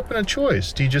weapon of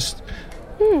choice? Do you just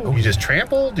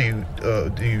trample? Do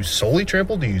you solely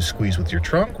trample? Do you squeeze with your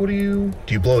trunk? Do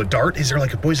you blow a dart? Is there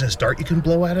like a poisonous dart you can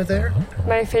blow out of there?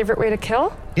 My favorite way to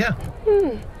kill? Yeah.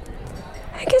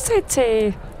 I guess I'd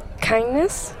say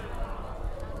kindness.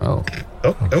 Oh,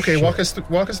 Okay. Walk us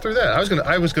through that.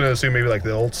 I was gonna assume maybe like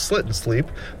the old slit and sleep.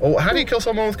 Oh, how do you kill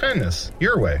someone with kindness?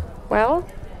 Your way. Well,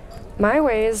 my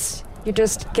way is you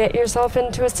just get yourself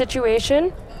into a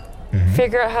situation,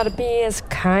 figure out how to be as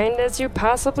kind as you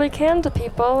possibly can to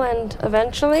people, and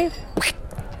eventually,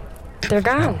 they're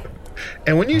gone.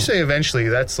 And when you say eventually,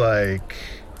 that's like.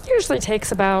 Usually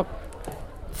takes about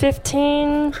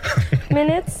 15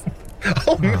 minutes.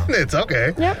 Oh, minutes.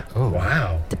 Okay. Yep. Oh,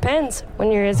 wow. Depends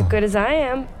when you're as good as I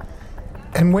am.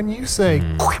 And when you say,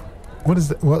 what is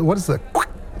the?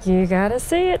 You gotta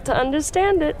see it to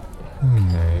understand it.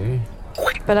 okay.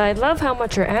 But I love how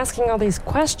much you're asking all these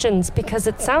questions because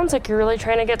it sounds like you're really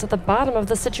trying to get to the bottom of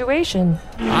the situation.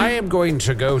 I am going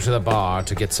to go to the bar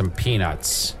to get some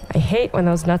peanuts. I hate when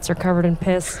those nuts are covered in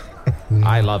piss.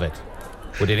 I love it.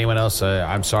 Would anyone else?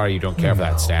 I'm sorry you don't care for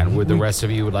that, Stan. Would the rest of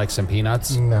you would like some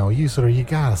peanuts? No, you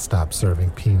gotta stop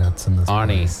serving peanuts in this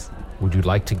Arnie, place. would you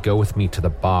like to go with me to the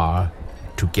bar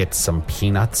to get some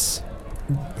peanuts?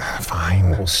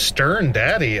 Fine. Oh, stern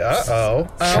daddy. Uh-oh.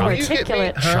 Will you get me?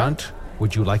 Articulate. Chunt,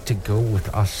 would you like to go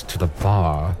with us to the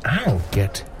bar to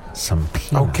get some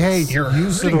peanuts? Okay, You're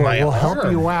hurting Usador my will help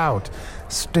arm. you out.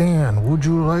 Stan, would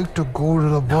you like to go to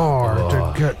the bar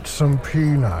to get some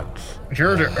peanuts?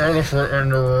 You're the elephant in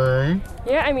the room.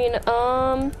 Yeah, I mean,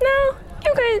 no.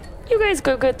 You guys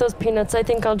go get those peanuts. I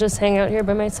think I'll just hang out here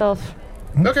by myself.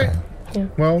 Okay. Yeah.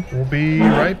 Well, we'll be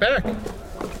right back.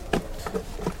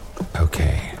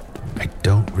 Okay, I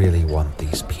don't really want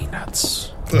these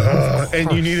peanuts.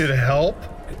 And you needed help?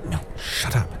 No,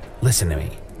 shut up. Listen to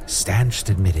me. Stan just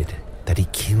admitted that he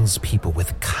kills people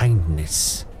with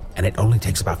kindness. And it only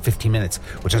takes about 15 minutes,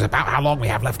 which is about how long we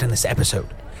have left in this episode.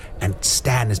 And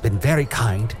Stan has been very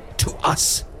kind to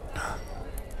us.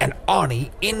 And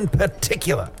Arnie in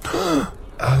particular.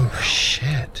 Oh,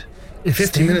 shit. If 15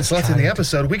 Stan's minutes left in the trying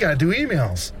episode. We gotta do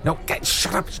emails. No,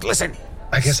 shut up. Listen.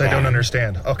 I guess I don't Stan.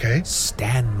 understand. Okay.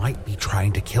 Stan might be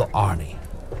trying to kill Arnie.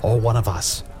 Or one of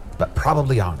us. But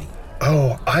probably Arnie.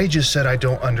 Oh, I just said I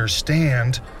don't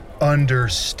understand.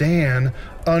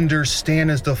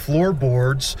 Understand is the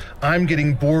floorboards. I'm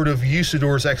getting bored of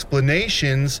Usador's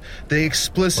explanations. The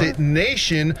explicit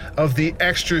nation of the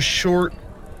extra short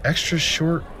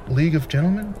League of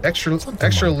Gentlemen? Extra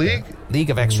like League? League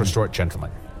of Extra Short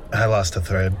Gentlemen. I lost a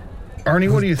thread.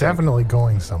 Arnie, what do you think? Definitely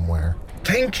going somewhere.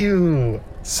 Thank you.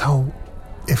 So,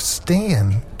 if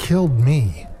Stan killed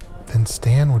me, then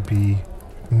Stan would be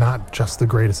not just the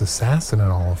greatest assassin in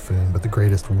all of Foon, but the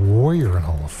greatest warrior in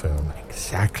all of Foon.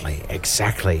 Exactly.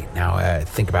 Now,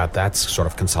 think about that sort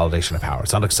of consolidation of power.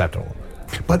 It's unacceptable.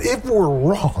 But if we're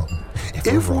wrong,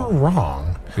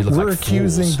 We look we're like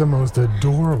accusing fools. the most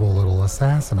adorable little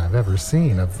assassin I've ever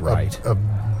seen of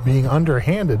being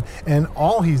underhanded, and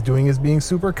all he's doing is being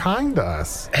super kind to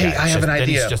us. Hey, I have an Then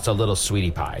idea. he's just a little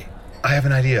sweetie pie. I have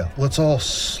an idea. Let's all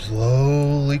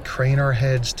slowly crane our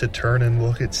heads to turn and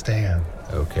look at Stan.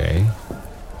 Okay.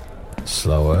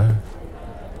 Slower.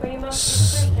 We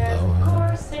must forget the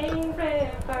coursing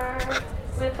river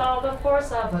with all the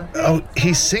force of a Oh,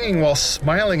 he's singing while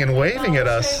smiling and waving at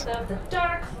us. Of the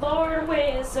Dark Lord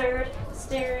Wizard,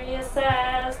 mysterious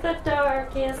as the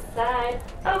darkest side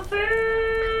of food.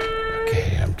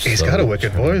 Okay, I'm He's got a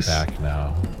wicked turning voice. back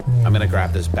now. I'm gonna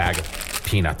grab this bag of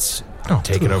peanuts.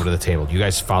 Take it over to the table. You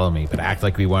guys follow me, but act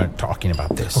like we weren't talking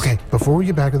about this. Okay, before we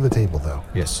get back to the table, though,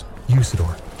 Yes.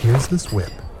 Usador, here's this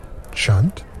whip.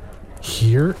 Chunt,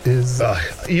 here is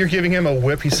You're giving him a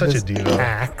whip. He's such a this diva.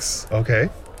 axe, Okay.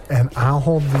 and I'll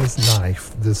hold this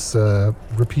knife, this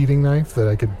repeating knife that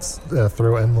I could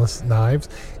throw endless knives.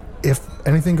 If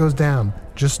anything goes down,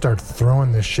 just start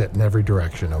throwing this shit in every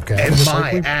direction, okay? And Just my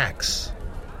like we- axe.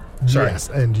 Sorry. Yes,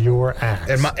 and your axe.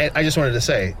 And I just wanted to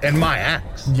say, and my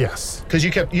axe. Yes. Because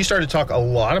you started to talk a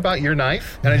lot about your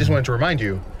knife, and I just wanted to remind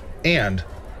you, and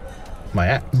my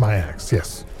axe. My axe,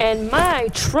 yes. And my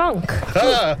trunk.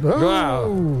 Wow.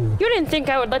 Oh. You didn't think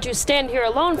I would let you stand here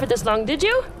alone for this long, did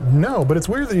you? No, but it's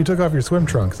weird that you took off your swim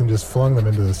trunks and just flung them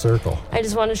into the circle. I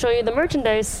just want to show you the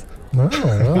merchandise. No,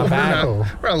 no, no.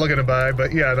 We're not looking to buy,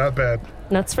 but yeah, not bad.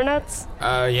 Nuts for nuts?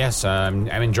 Yes, I'm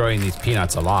enjoying these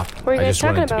peanuts a lot. What are you I guys just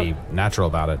wanted to talking be natural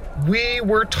about it. We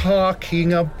were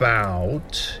talking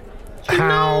about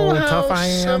How tough I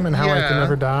am and how I can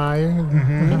never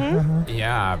die.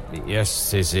 Yeah,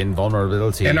 yes, his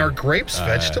invulnerability. And are grapes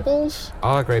vegetables?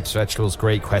 Are grapes vegetables?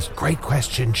 Great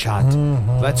question,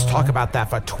 Chunt. Let's talk about that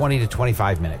for 20 to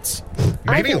 25 minutes.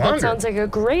 I Maybe think longer. that sounds like a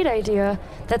great idea.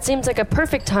 That seems like a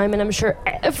perfect time, and I'm sure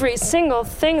every single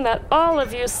thing that all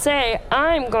of you say,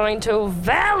 I'm going to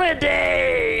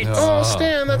validate. Oh,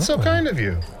 Stan, that's so kind of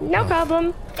you. No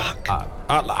problem.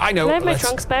 I know. Can I have my let's-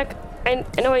 trunks back? I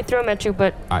know I threw them at you,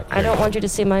 but I don't want you to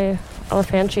see my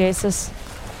elephantiasis.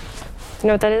 You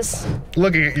know what that is?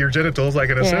 Looking at your genitals, I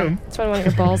can assume. It's when one of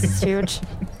your balls is huge.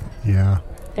 Yeah.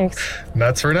 Thanks.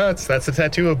 Nuts for nuts. That's a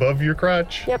tattoo above your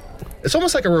crotch. Yep. It's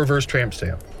almost like a reverse tramp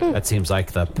stamp. That seems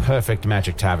like the perfect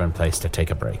Magic Tavern place to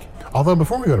take a break. Although,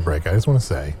 before we go to break, I just want to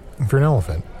say, if you're an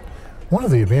elephant, one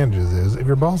of the advantages is if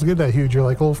your balls get that huge, you're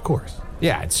like, well, of course.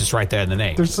 Yeah, it's just right there in the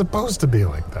name. They're supposed to be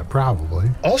like that,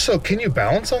 probably. Also, can you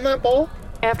balance on that ball?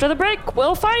 After the break,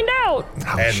 we'll find out.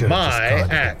 Oh, we And should've just my gone to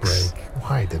the axe. break.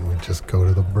 Why didn't we just go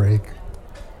to the break?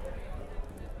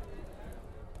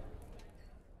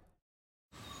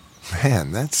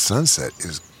 Man, that sunset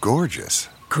is gorgeous.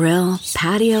 Grill,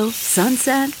 patio,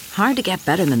 sunset. Hard to get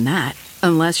better than that.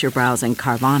 Unless you're browsing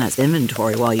Carvana's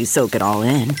inventory while you soak it all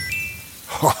in.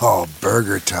 Oh,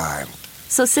 burger time.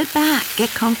 So sit back, get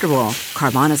comfortable.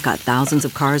 Carvana's got thousands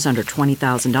of cars under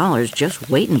 $20,000 just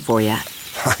waiting for you.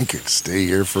 I could stay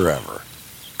here forever.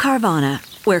 Carvana,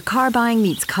 where car buying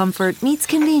meets comfort meets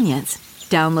convenience.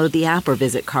 Download the app or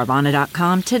visit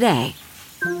Carvana.com today.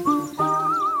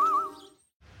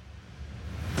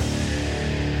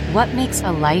 What makes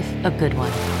a life a good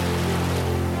one?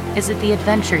 Is it the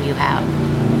adventure you have?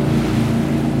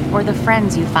 Or the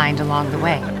friends you find along the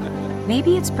way?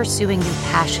 Maybe it's pursuing your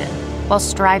passion while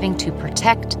striving to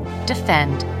protect,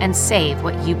 defend, and save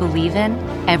what you believe in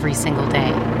every single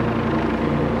day.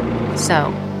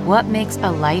 So, what makes a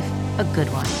life a good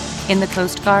one? In the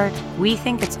Coast Guard, we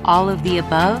think it's all of the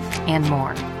above and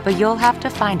more, but you'll have to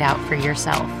find out for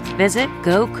yourself. Visit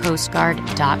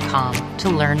gocoastguard.com to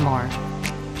learn more.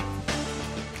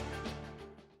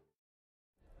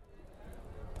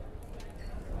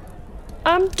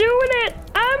 I'm doing it!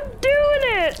 I'm doing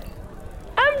it!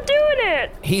 I'm doing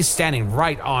it! He's standing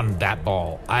right on that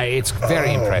ball. It's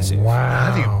very impressive.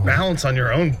 Wow. How do you balance on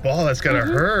your own ball? That's gotta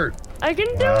hurt. I can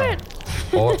do it!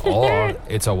 Or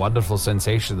it's a wonderful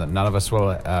sensation that none of us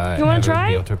will ever try?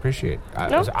 be able to appreciate.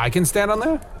 No. I can stand on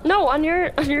there? No, on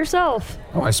yourself.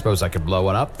 Oh, I suppose I could blow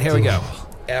one up. Here we go.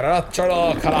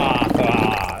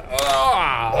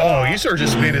 Oh, you sort of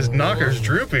just made his knockers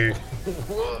droopy.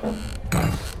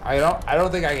 I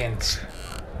don't think I can.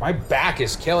 My back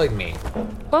is killing me.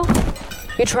 Well,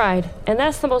 you tried, and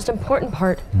that's the most important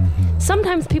part.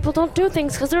 Sometimes people don't do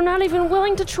things because they're not even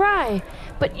willing to try.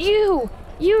 But you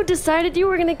decided you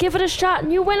were going to give it a shot,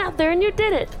 and you went out there and you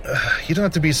did it. You don't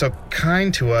have to be so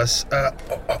kind to us.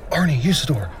 Arnie,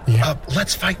 Usador, Yeah.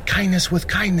 let's fight kindness with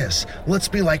kindness. Let's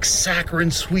be like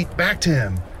saccharine sweet back to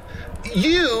him.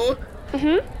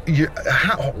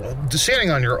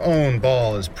 Standing on your own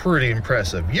ball is pretty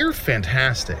impressive. You're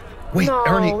fantastic. Wait, No,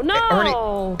 Arnie, no.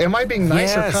 Arnie, am I being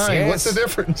nice or Yes, kind? yes. What's the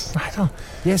difference? I don't.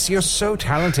 Yes, you're so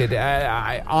talented.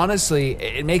 I honestly,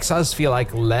 it makes us feel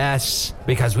like less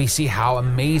because we see how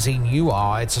amazing you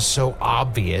are. It's just so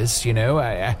obvious, you know.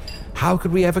 How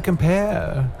could we ever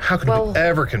compare? How could Well- we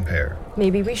ever compare?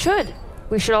 Maybe we should.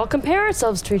 We should all compare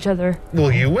ourselves to each other.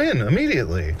 Well, you win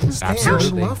immediately. Stan,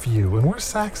 Absolutely. we love you, and we're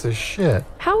sacks as shit.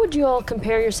 How would you all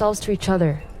compare yourselves to each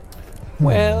other?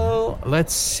 Well,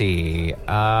 let's see.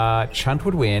 Chunt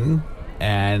would win,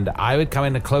 and I would come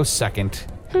in a close second.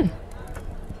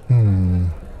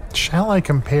 Shall I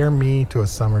compare me to a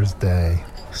summer's day?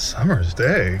 Summer's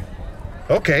day.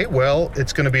 Okay, well,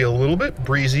 it's going to be a little bit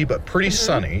breezy, but pretty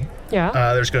sunny. Yeah.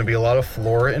 There's going to be a lot of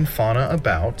flora and fauna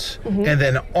about. And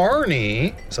then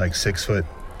Arnie is like 6'2".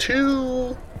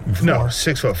 No,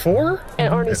 6'4".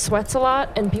 And Arnie sweats a lot,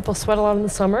 and people sweat a lot in the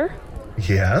summer.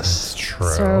 Yes. True.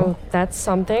 So that's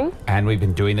something. And we've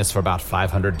been doing this for about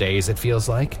 500 days, it feels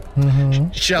like.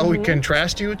 Shall we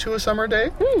contrast you to a summer day?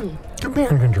 Compare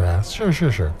and contrast. Sure.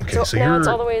 Okay, So now it's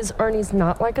all the ways Arnie's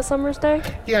not like a summer's day?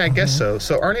 Yeah, I guess so.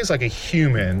 So Arnie's like a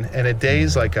human, and a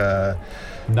day's like a...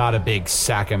 Not a big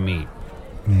sack of meat.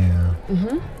 Yeah.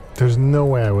 There's no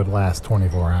way I would last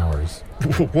 24 hours.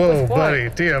 Whoa, what? buddy,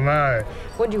 TMI.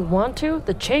 Would you want to?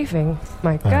 The chafing.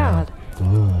 My God.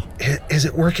 Ugh. Is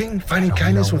it working? Finding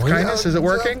kindness with kindness? Is it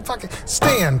working?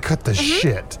 Stan, cut the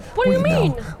shit. What do you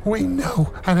mean? We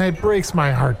know, and it breaks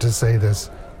my heart to say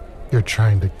this. You're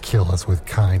trying to kill us with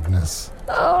kindness.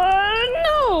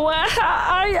 No,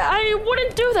 I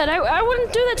wouldn't do that. I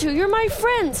wouldn't do that to you. You're my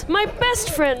friends, my best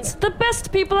friends, the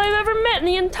best people I've ever met in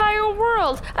the entire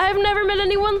world. I've never met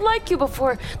anyone like you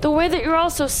before. The way that you're all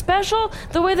so special,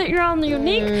 the way that you're all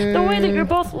unique, the way that you're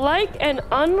both like and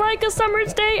unlike a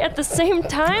summer's day at the same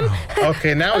time.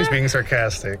 Okay, now he's being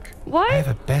sarcastic. What? I have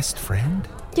a best friend?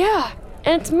 Yeah,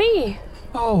 and it's me.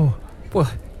 Oh, well,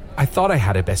 I thought I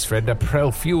had a best friend, a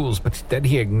Prel Fuels, but then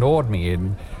he ignored me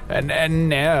and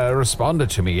responded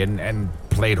to me and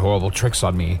played horrible tricks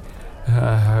on me.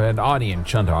 And Arnie and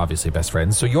Chunt are obviously best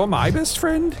friends, so you're my best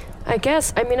friend? I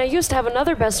guess. I mean, I used to have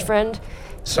another best friend.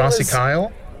 Saucy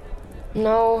Kyle?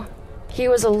 No, he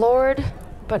was a lord,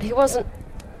 but he wasn't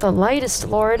the lightest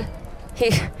lord.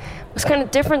 He was kind of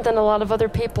different than a lot of other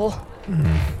people.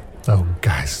 Oh,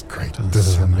 guys, great. This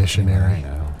is a missionary.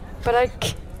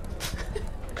 But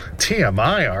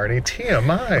TMI, Arnie,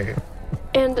 TMI.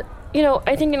 And,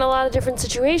 I think in a lot of different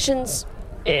situations,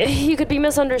 he could be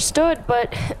misunderstood,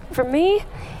 but for me,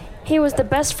 he was the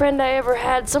best friend I ever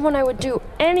had, someone I would do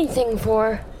anything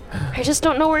for. I just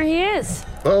don't know where he is.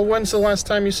 Well, when's the last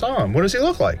time you saw him? What does he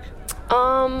look like?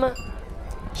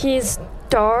 He's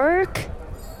dark.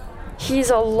 He's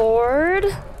a lord.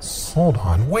 Hold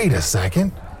on, wait a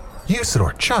second.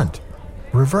 Usador, Chunt,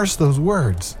 reverse those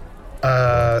words.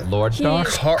 Lord He's Dark?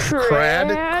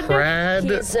 Crad?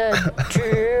 He's a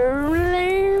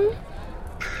drooling.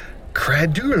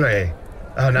 Cradule.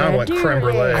 Oh, now I want creme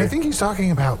brulee. I think he's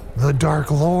talking about the Dark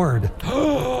Lord.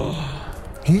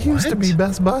 He used to be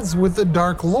best buds with the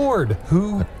Dark Lord,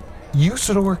 who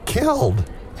Usador killed.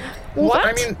 What?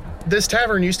 I mean, this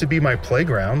tavern used to be my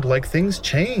playground. Like, things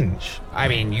change. I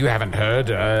mean, you haven't heard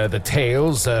the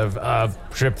tales of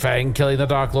Tripfang killing the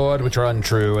Dark Lord, which are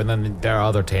untrue, and then there are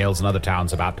other tales in other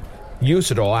towns about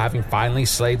Usador having finally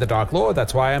slayed the Dark Lord.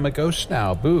 That's why I'm a ghost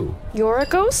now. Boo. You're a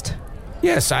ghost?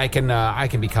 Yes, I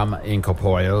can become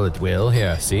incorporeal at will.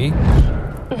 Here, see?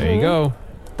 There you go.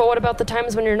 But what about the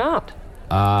times when you're not?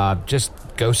 Just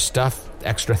ghost stuff,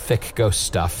 extra thick ghost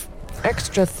stuff.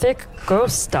 Extra thick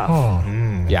ghost stuff.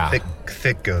 Yeah.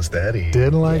 Thick ghost daddy.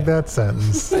 Didn't like that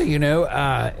sentence.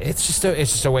 It's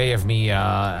just a way of me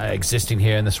existing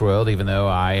here in this world, even though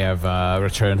I have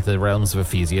returned to the realms of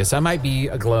Ephesius. I might be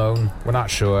a clone. We're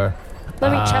not sure.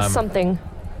 Let me test something.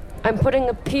 I'm putting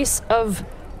a piece of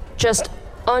just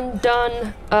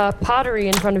undone pottery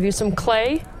in front of you, some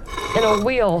clay and a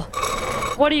wheel.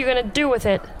 What are you gonna do with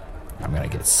it? I'm gonna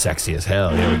get sexy as hell.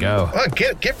 Here we go.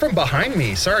 Get from behind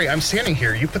me. Sorry, I'm standing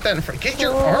here. You put that in front. Get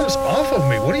your arms off of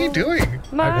me. What are you doing,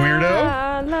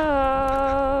 weirdo?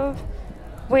 Love.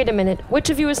 Wait a minute. Which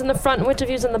of you is in the front and which of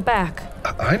you is in the back?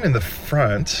 I'm in the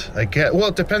front. I get. Well,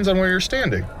 it depends on where you're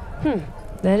standing.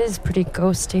 That is pretty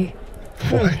ghosty.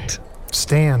 What?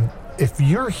 Stan, if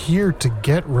you're here to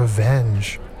get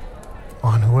revenge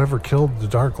on whoever killed the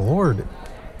Dark Lord,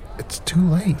 it's too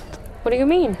late. What do you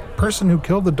mean? The person who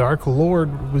killed the Dark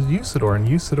Lord was Usador, and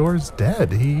Usador's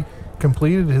dead. He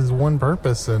completed his one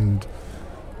purpose and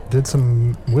did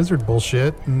some wizard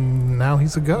bullshit, and now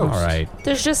he's a ghost. All right.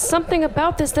 There's just something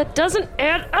about this that doesn't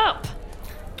add up.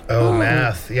 Oh,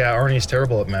 math. Yeah, Arnie's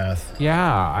terrible at math.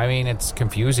 Yeah, I mean, it's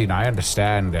confusing. I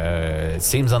understand. It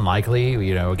seems unlikely,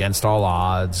 against all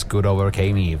odds, good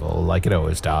overcame evil, like it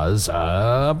always does.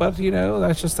 But,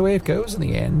 that's just the way it goes in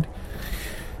the end.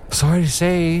 Sorry to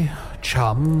say,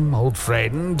 chum, old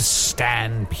friend,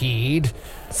 Stampede.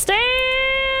 Stampede!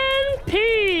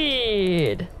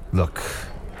 Look,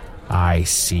 I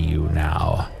see you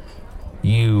now.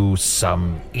 You,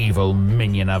 some evil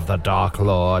minion of the Dark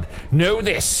Lord. Know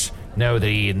this! Know that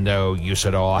even though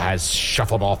Usador has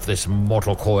shuffled off this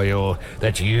mortal coil,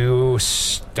 that you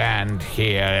stand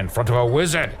here in front of a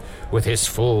wizard with his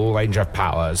full range of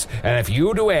powers. And if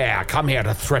you do come here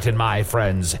to threaten my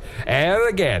friends,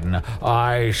 again,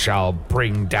 I shall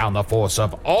bring down the force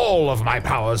of all of my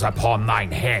powers upon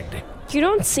thine head. You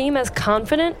don't seem as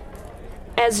confident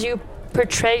as you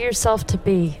portray yourself to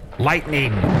be.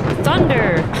 Lightning.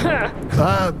 Thunder. Knife.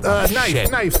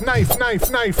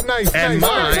 And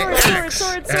my axe.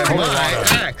 Sword. And my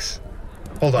axe.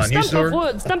 Hold on,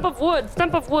 Stump of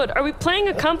wood. Are we playing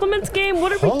a compliments game?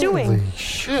 What are we doing? Holy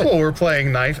shit. Well, we're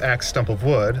playing knife, axe, stump of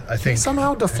wood, I He think.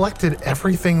 somehow deflected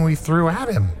everything we threw at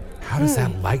him. How does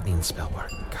that lightning spell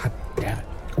work? God damn it.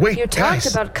 Wait, You talked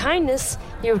guys. about kindness,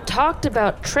 you talked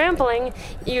about trampling,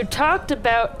 you talked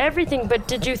about everything, but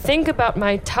did you think about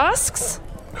my tusks?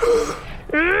 Oh,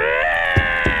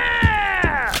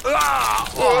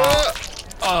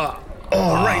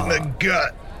 right in the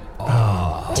gut.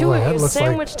 two of you looks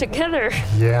sandwiched together.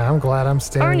 Yeah, I'm glad I'm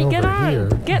standing Arnie, get over on. here.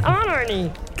 Get on,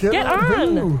 Arnie. Get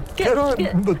on who? Get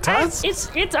on the tusk?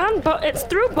 It's on. It's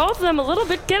through both of them a little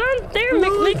bit. Get on there.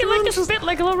 Make it like a spit,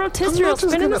 like a little rotisserie.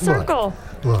 Spin in a circle.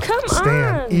 Look, Come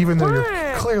Stan, on. even though Come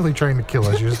you're on. clearly trying to kill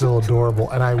us, you're still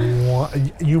adorable,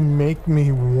 and you make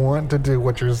me want to do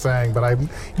what you're saying, but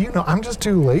I'm just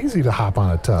too lazy to hop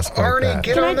on a tusk like Arnie, that.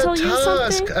 get Can on I the tell you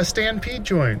tusk. something? A stampede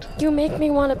joint. You make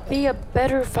me want to be a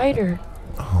better fighter.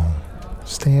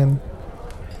 Stan,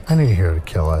 I knew you're here to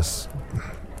kill us.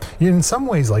 In some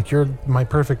ways, like, you're my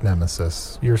perfect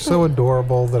nemesis. You're so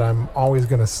adorable that I'm always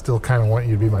going to still kind of want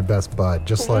you to be my best bud,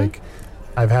 just like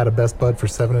I've had a best bud for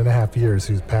 7.5 years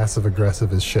who's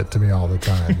passive-aggressive as shit to me all the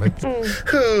time.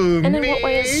 Who, And in me? what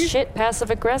way is shit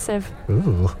passive-aggressive?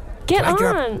 Ooh. Get Can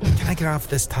on. I get off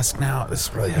this tusk now?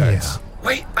 This really hurts.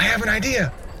 Wait, I have an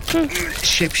idea.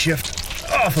 Shapeshift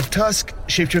off of Tusk.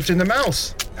 Shapeshift into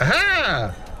Mouse.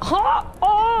 Aha!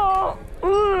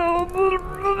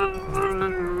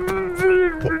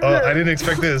 I didn't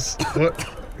expect this. What?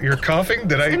 You're coughing?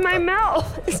 Did I? In my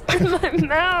mouth. It's in my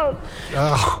mouth.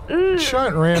 Oh,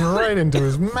 Chunt ran right into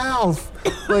his mouth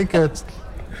like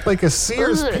a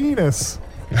Sears penis.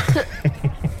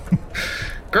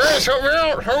 Grace, help me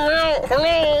out! Help me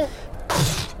out!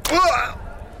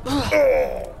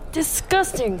 Hello!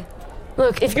 Disgusting.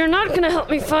 Look, if you're not gonna help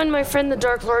me find my friend the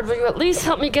Dark Lord, will you at least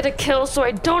help me get a kill so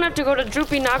I don't have to go to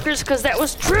Droopy Knockers, because that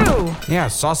was true. Yeah,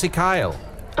 Saucy Kyle.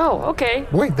 Oh, okay.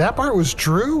 Wait, that part was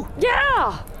true?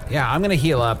 Yeah. Yeah, I'm gonna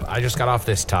heal up. I just got off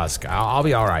this tusk. I'll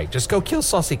be all right. Just go kill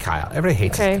Saucy Kyle. Everybody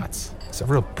hates his guts. He's a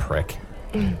real prick.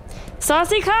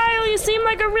 Saucy Kyle, you seem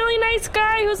like a really nice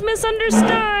guy who's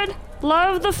misunderstood.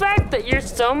 Love the fact that you're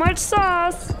so much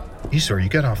sauce. You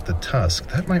got off the Tusk.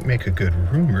 That might make a good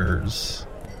rumors.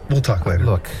 We'll talk later.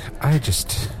 Look,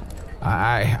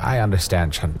 I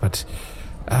understand, Chun, but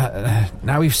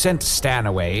now we've sent Stan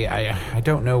away. I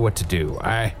don't know what to do.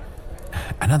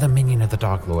 Another minion of the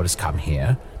Dark Lord has come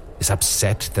here, is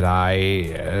upset that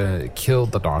I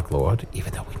killed the Dark Lord,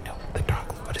 even though we know the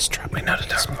Dark Lord is trapped. We know the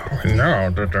Dark Lord. No, I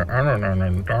don't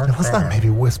know the Dark Lord. Let's not maybe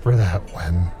whisper that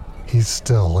when he's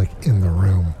still, like, in the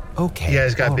room. Okay. Yeah,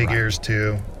 he's got big right. ears,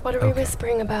 too. What are we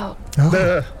whispering about?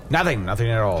 Oh. Nothing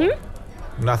at all.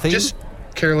 Nothing? Just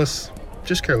careless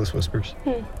whispers.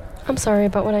 I'm sorry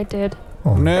about what I did.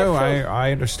 No,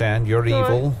 I understand. You're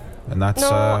evil, and that's... No,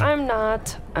 I'm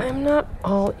not. I'm not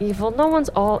all evil. No one's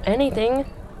all anything,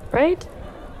 right?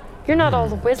 You're not all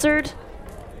the wizard.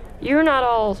 You're not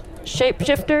all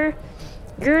shapeshifter.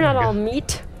 You're not all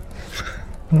meat.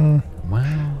 Wow.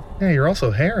 Yeah, you're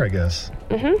also hair, I guess.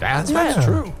 That's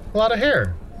true. A lot of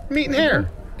hair. Meat and hair.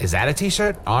 Is that a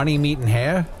t-shirt? Arnie, meat, and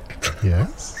hair?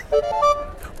 Yes?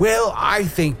 Well, I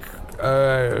think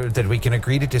that we can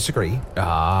agree to disagree.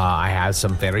 I have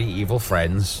some very evil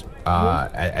friends.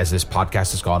 As this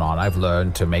podcast has gone on, I've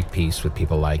learned to make peace with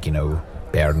people like,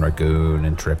 Baron Ragoon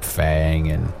and Trip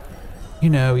Fang and,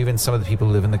 even some of the people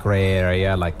who live in the gray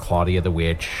area, like Claudia the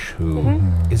Witch, who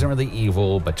isn't really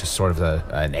evil, but just sort of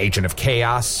an agent of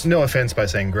chaos. No offense by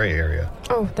saying gray area.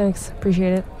 Oh, thanks.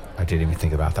 Appreciate it. I didn't even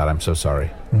think about that. I'm so sorry.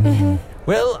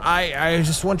 Well, I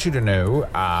just want you to know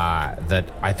that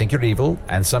I think you're evil,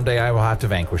 and someday I will have to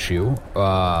vanquish you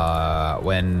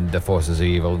when the forces of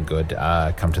evil and good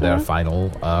come to their final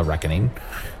reckoning.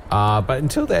 But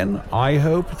until then, I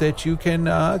hope that you can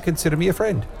consider me a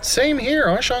friend. Same here,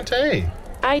 enchanté.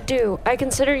 I do. I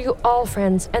consider you all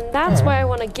friends, and that's why I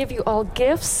want to give you all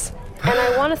gifts. And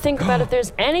I want to think about if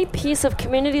there's any piece of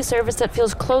community service that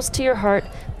feels close to your heart.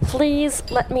 Please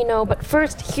let me know. But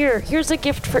first, here's a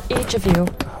gift for each of you.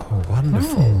 Oh,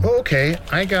 wonderful. Okay,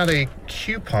 I got a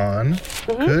coupon.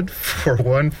 Good for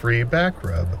one free back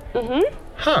rub.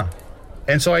 Huh.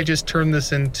 And so I just turn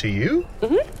this into you?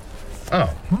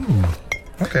 Oh.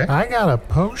 Okay. I got a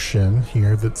potion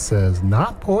here that says,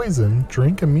 not poison,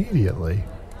 drink immediately.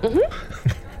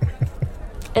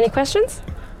 Any questions?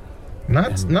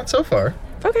 Not so far.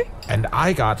 Okay. And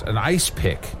I got an ice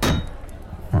pick.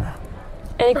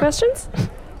 Any questions?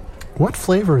 What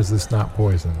flavor is this not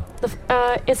poison?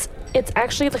 It's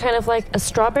actually the kind of like a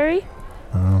strawberry.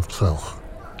 Oh, so.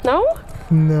 No?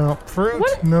 No. Fruit?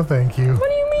 What? No, thank you. What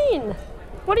do you mean?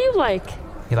 What do you like?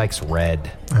 He likes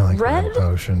red. I like Red? red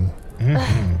potion.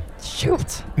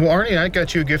 Shoot. Well, Arnie, I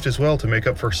got you a gift as well to make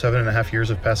up for 7.5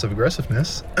 years of passive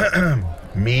aggressiveness.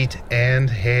 Meat and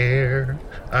hair.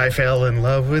 I fell in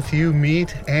love with you,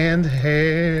 meat and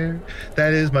hair.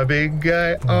 That is my big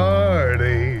guy,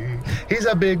 Arnie. He's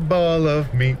a big ball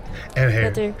of meat and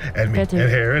hair. And meat and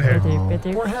hair and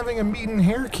hair. We're having a meat and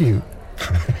hair cute.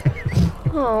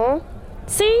 Oh.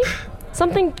 See?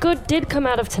 Something good did come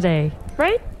out of today,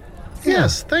 right?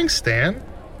 Yes, thanks, Stan.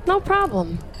 No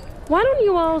problem. Why don't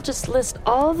you all just list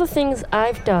all the things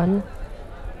I've done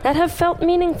that have felt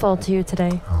meaningful to you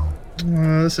today?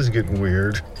 This is getting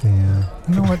weird. Yeah.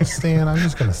 You know what, Stan? I'm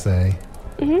just going to say,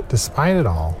 despite it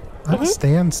all, I'm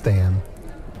Stan.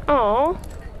 Aw.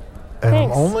 And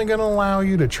Thanks. I'm only going to allow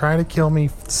you to try to kill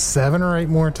me 7 or 8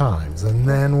 more times, and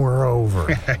then we're over.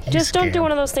 Just don't do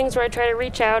one of those things where I try to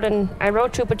reach out and I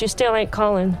wrote you, but you still ain't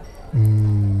calling.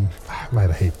 I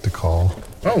might hate to call.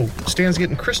 Oh, Stan's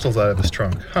getting crystals out of his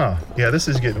trunk. Huh. Yeah, this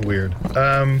is getting weird.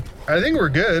 I think we're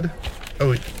good.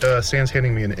 Oh, Stan's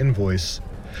handing me an invoice.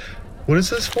 What is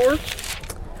this for?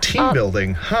 Team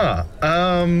building. Huh.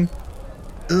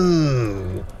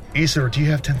 Ooh. Issa, do you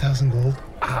have 10,000 gold?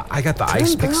 I got the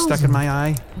ice pick stuck in my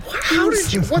eye. How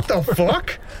did you? What the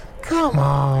fuck? Come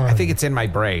on. I think it's in my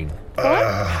brain.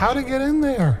 How'd it get in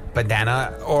there?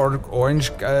 Banana or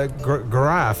orange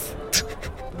giraffe.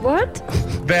 What?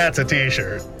 That's a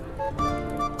t-shirt.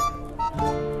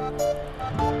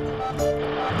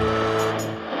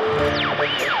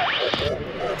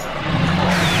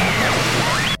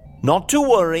 Not to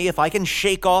worry, if I can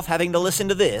shake off having to listen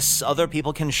to this, other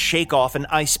people can shake off an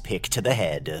ice pick to the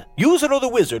head. User the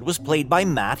Wizard was played by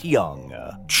Matt Young.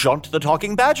 Chunt the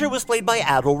Talking Badger was played by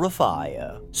Adol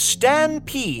Rafai.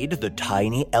 Stampede, the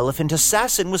Tiny Elephant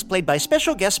Assassin, was played by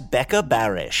special guest Becca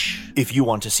Barish. If you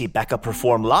want to see Becca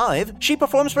perform live, she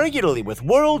performs regularly with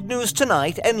World News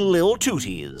Tonight and Lil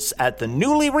Tooties at the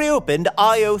newly reopened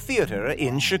IO Theater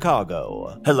in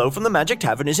Chicago. Hello from the Magic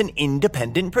Tavern is an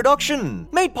independent production,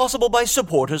 made possible by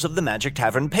supporters of the Magic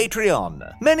Tavern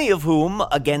Patreon, many of whom,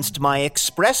 against my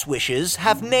express wishes,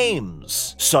 have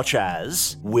names, such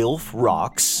as Wilf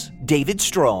Rocks, David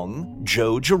Strong,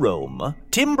 Joe Jerome,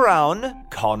 Tim Brown,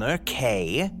 Connor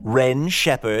K, Ren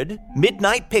Shepherd,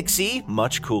 Midnight Pixie,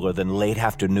 much cooler than Late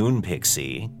Afternoon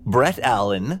Pixie, Brett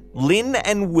Allen, Lynn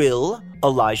and Will,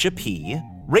 Elijah P,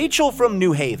 Rachel from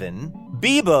New Haven,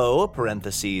 Bebo,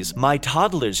 parentheses, my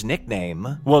toddler's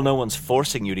nickname. Well, no one's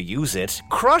forcing you to use it.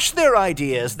 Crush their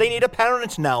ideas. They need a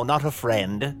parent now, not a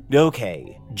friend.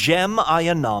 Okay. Jem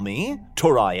Ayanami,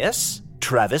 Torias,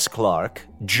 Travis Clark,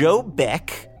 Joe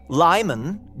Beck,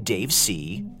 Lyman, Dave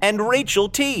C., and Rachel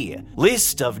T.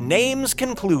 List of names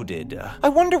concluded. I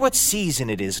wonder what season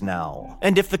it is now,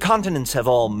 and if the continents have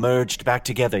all merged back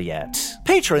together yet.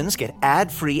 Patrons get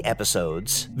ad-free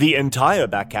episodes, the entire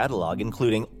back catalog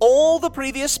including all the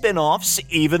previous spin-offs,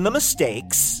 even the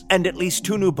mistakes, and at least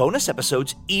 2 new bonus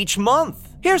episodes each month.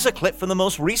 Here's a clip from the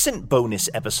most recent bonus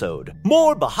episode.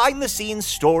 More behind-the-scenes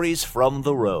stories from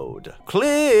the road.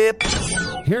 Clip!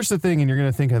 Here's the thing, and you're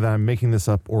going to think that I'm making this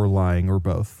up or lying or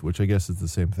both, which I guess is the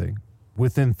same thing.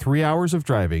 Within 3 hours of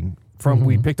driving,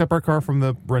 we picked up our car from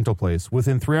the rental place.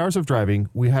 Within 3 hours of driving,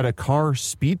 we had a car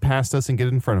speed past us and get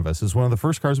in front of us. It was one of the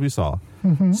first cars we saw.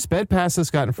 Sped past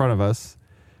us, got in front of us.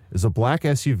 It was a black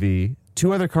SUV.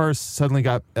 2 other cars suddenly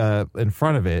got in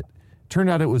front of it.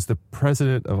 Turned out it was the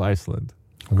president of Iceland.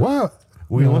 What?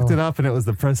 We looked it up, and it was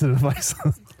the president of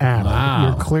Iceland. Adam,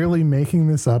 you're clearly making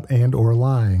this up and or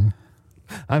lying.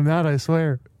 I'm not, I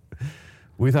swear.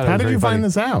 We thought. How did you find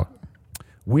this out?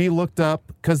 We looked up,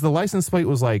 because the license plate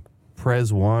was like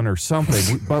Prez 1 or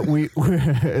something, but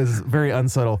it's very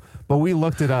unsubtle. But we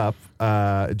looked it up.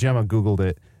 Gemma Googled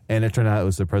it, and it turned out it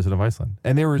was the president of Iceland.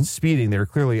 And they were speeding. They were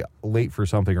clearly late for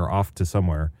something or off to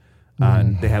somewhere.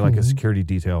 And they had like a security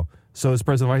detail. So it's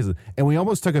president of Iceland. And we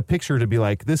almost took a picture to be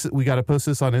like, this. We got to post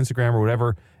this on Instagram or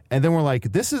whatever. And then we're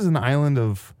like, this is an island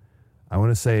of, I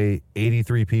want to say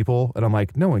 83 people. And I'm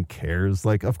like, no one cares.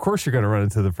 Like, of course you're going to run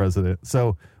into the president.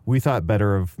 So we thought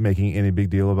better of making any big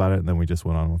deal about it. And then we just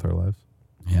went on with our lives.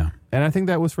 Yeah. And I think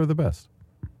that was for the best.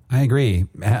 I agree.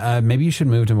 Maybe you should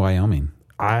move to Wyoming.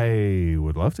 I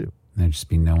would love to. There'd just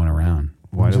be no one around.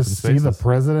 Wide just see the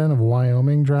president of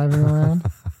Wyoming driving around?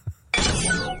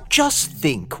 Just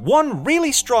think, one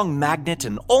really strong magnet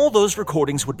and all those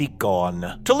recordings would be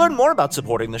gone. To learn more about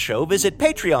supporting the show, visit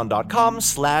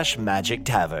patreon.com/Magic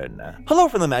Tavern. Hello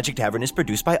from the Magic Tavern is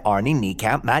produced by Arnie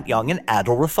Niekamp, Matt Young, and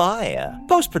Adol Rafai.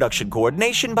 Post-production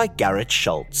coordination by Garrett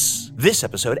Schultz. This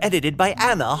episode edited by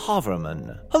Anna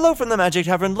Hoverman. Hello from the Magic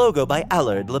Tavern logo by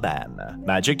Allard Laban.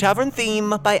 Magic Tavern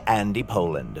theme by Andy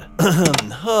Poland.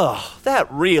 That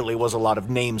really was a lot of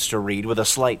names to read with a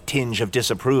slight tinge of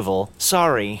disapproval.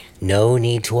 Sorry. No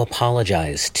need to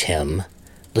apologize, Tim.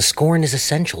 The scorn is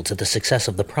essential to the success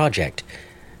of the project.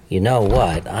 You know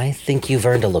what? I think you've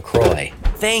earned a LaCroix.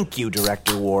 Thank you,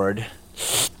 Director Ward.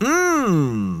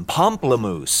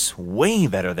 Pamplemousse. Way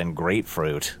better than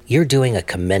grapefruit. You're doing a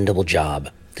commendable job.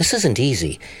 This isn't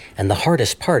easy, and the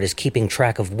hardest part is keeping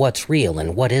track of what's real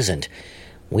and what isn't.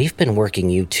 We've been working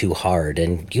you too hard,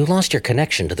 and you lost your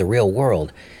connection to the real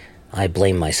world. I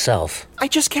blame myself. I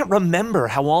just can't remember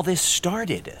how all this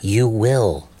started. You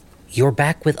will. You're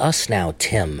back with us now,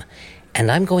 Tim, and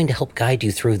I'm going to help guide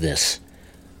you through this.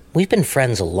 We've been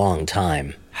friends a long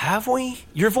time. Have we?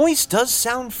 Your voice does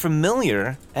sound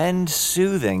familiar and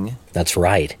soothing. That's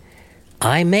right.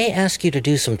 I may ask you to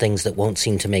do some things that won't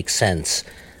seem to make sense,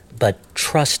 but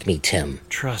trust me, Tim.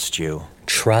 Trust you.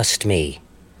 Trust me.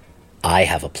 I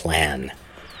have a plan.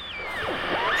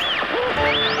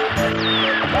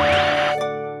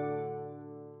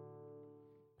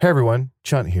 Hey everyone,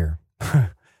 Chunt here.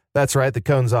 That's right, the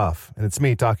cone's off, and it's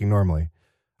me talking normally.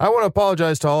 I want to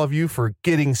apologize to all of you for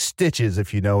getting stitches,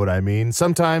 if you know what I mean.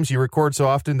 Sometimes you record so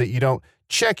often that you don't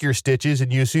check your stitches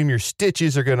and you assume your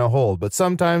stitches are going to hold, but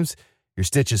sometimes your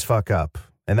stitches fuck up,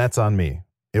 and that's on me.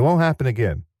 It won't happen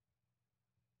again.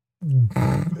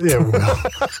 It will.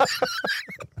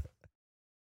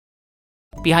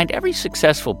 Behind every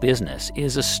successful business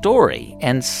is a story,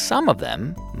 and some of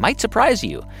them might surprise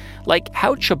you. Like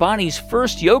how Chobani's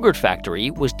first yogurt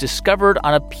factory was discovered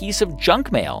on a piece of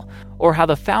junk mail, or how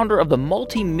the founder of the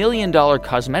multi-million-dollar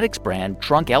cosmetics brand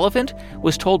Drunk Elephant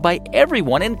was told by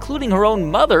everyone, including her own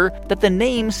mother, that the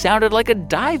name sounded like a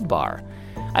dive bar.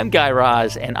 I'm Guy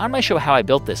Raz, and on my show How I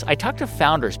Built This, I talk to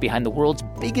founders behind the world's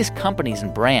biggest companies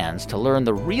and brands to learn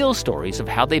the real stories of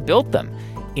how they built them.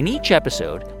 In each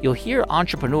episode, you'll hear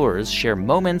entrepreneurs share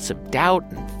moments of doubt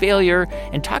and failure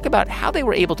and talk about how they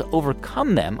were able to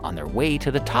overcome them on their way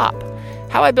to the top.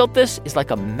 How I Built This is like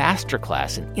a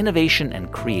masterclass in innovation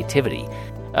and creativity,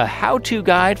 a how-to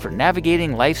guide for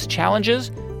navigating life's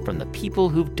challenges from the people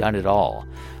who've done it all.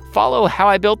 Follow How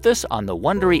I Built This on the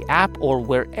Wondery app or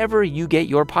wherever you get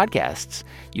your podcasts.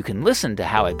 You can listen to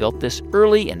How I Built This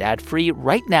early and ad-free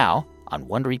right now on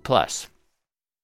Wondery Plus.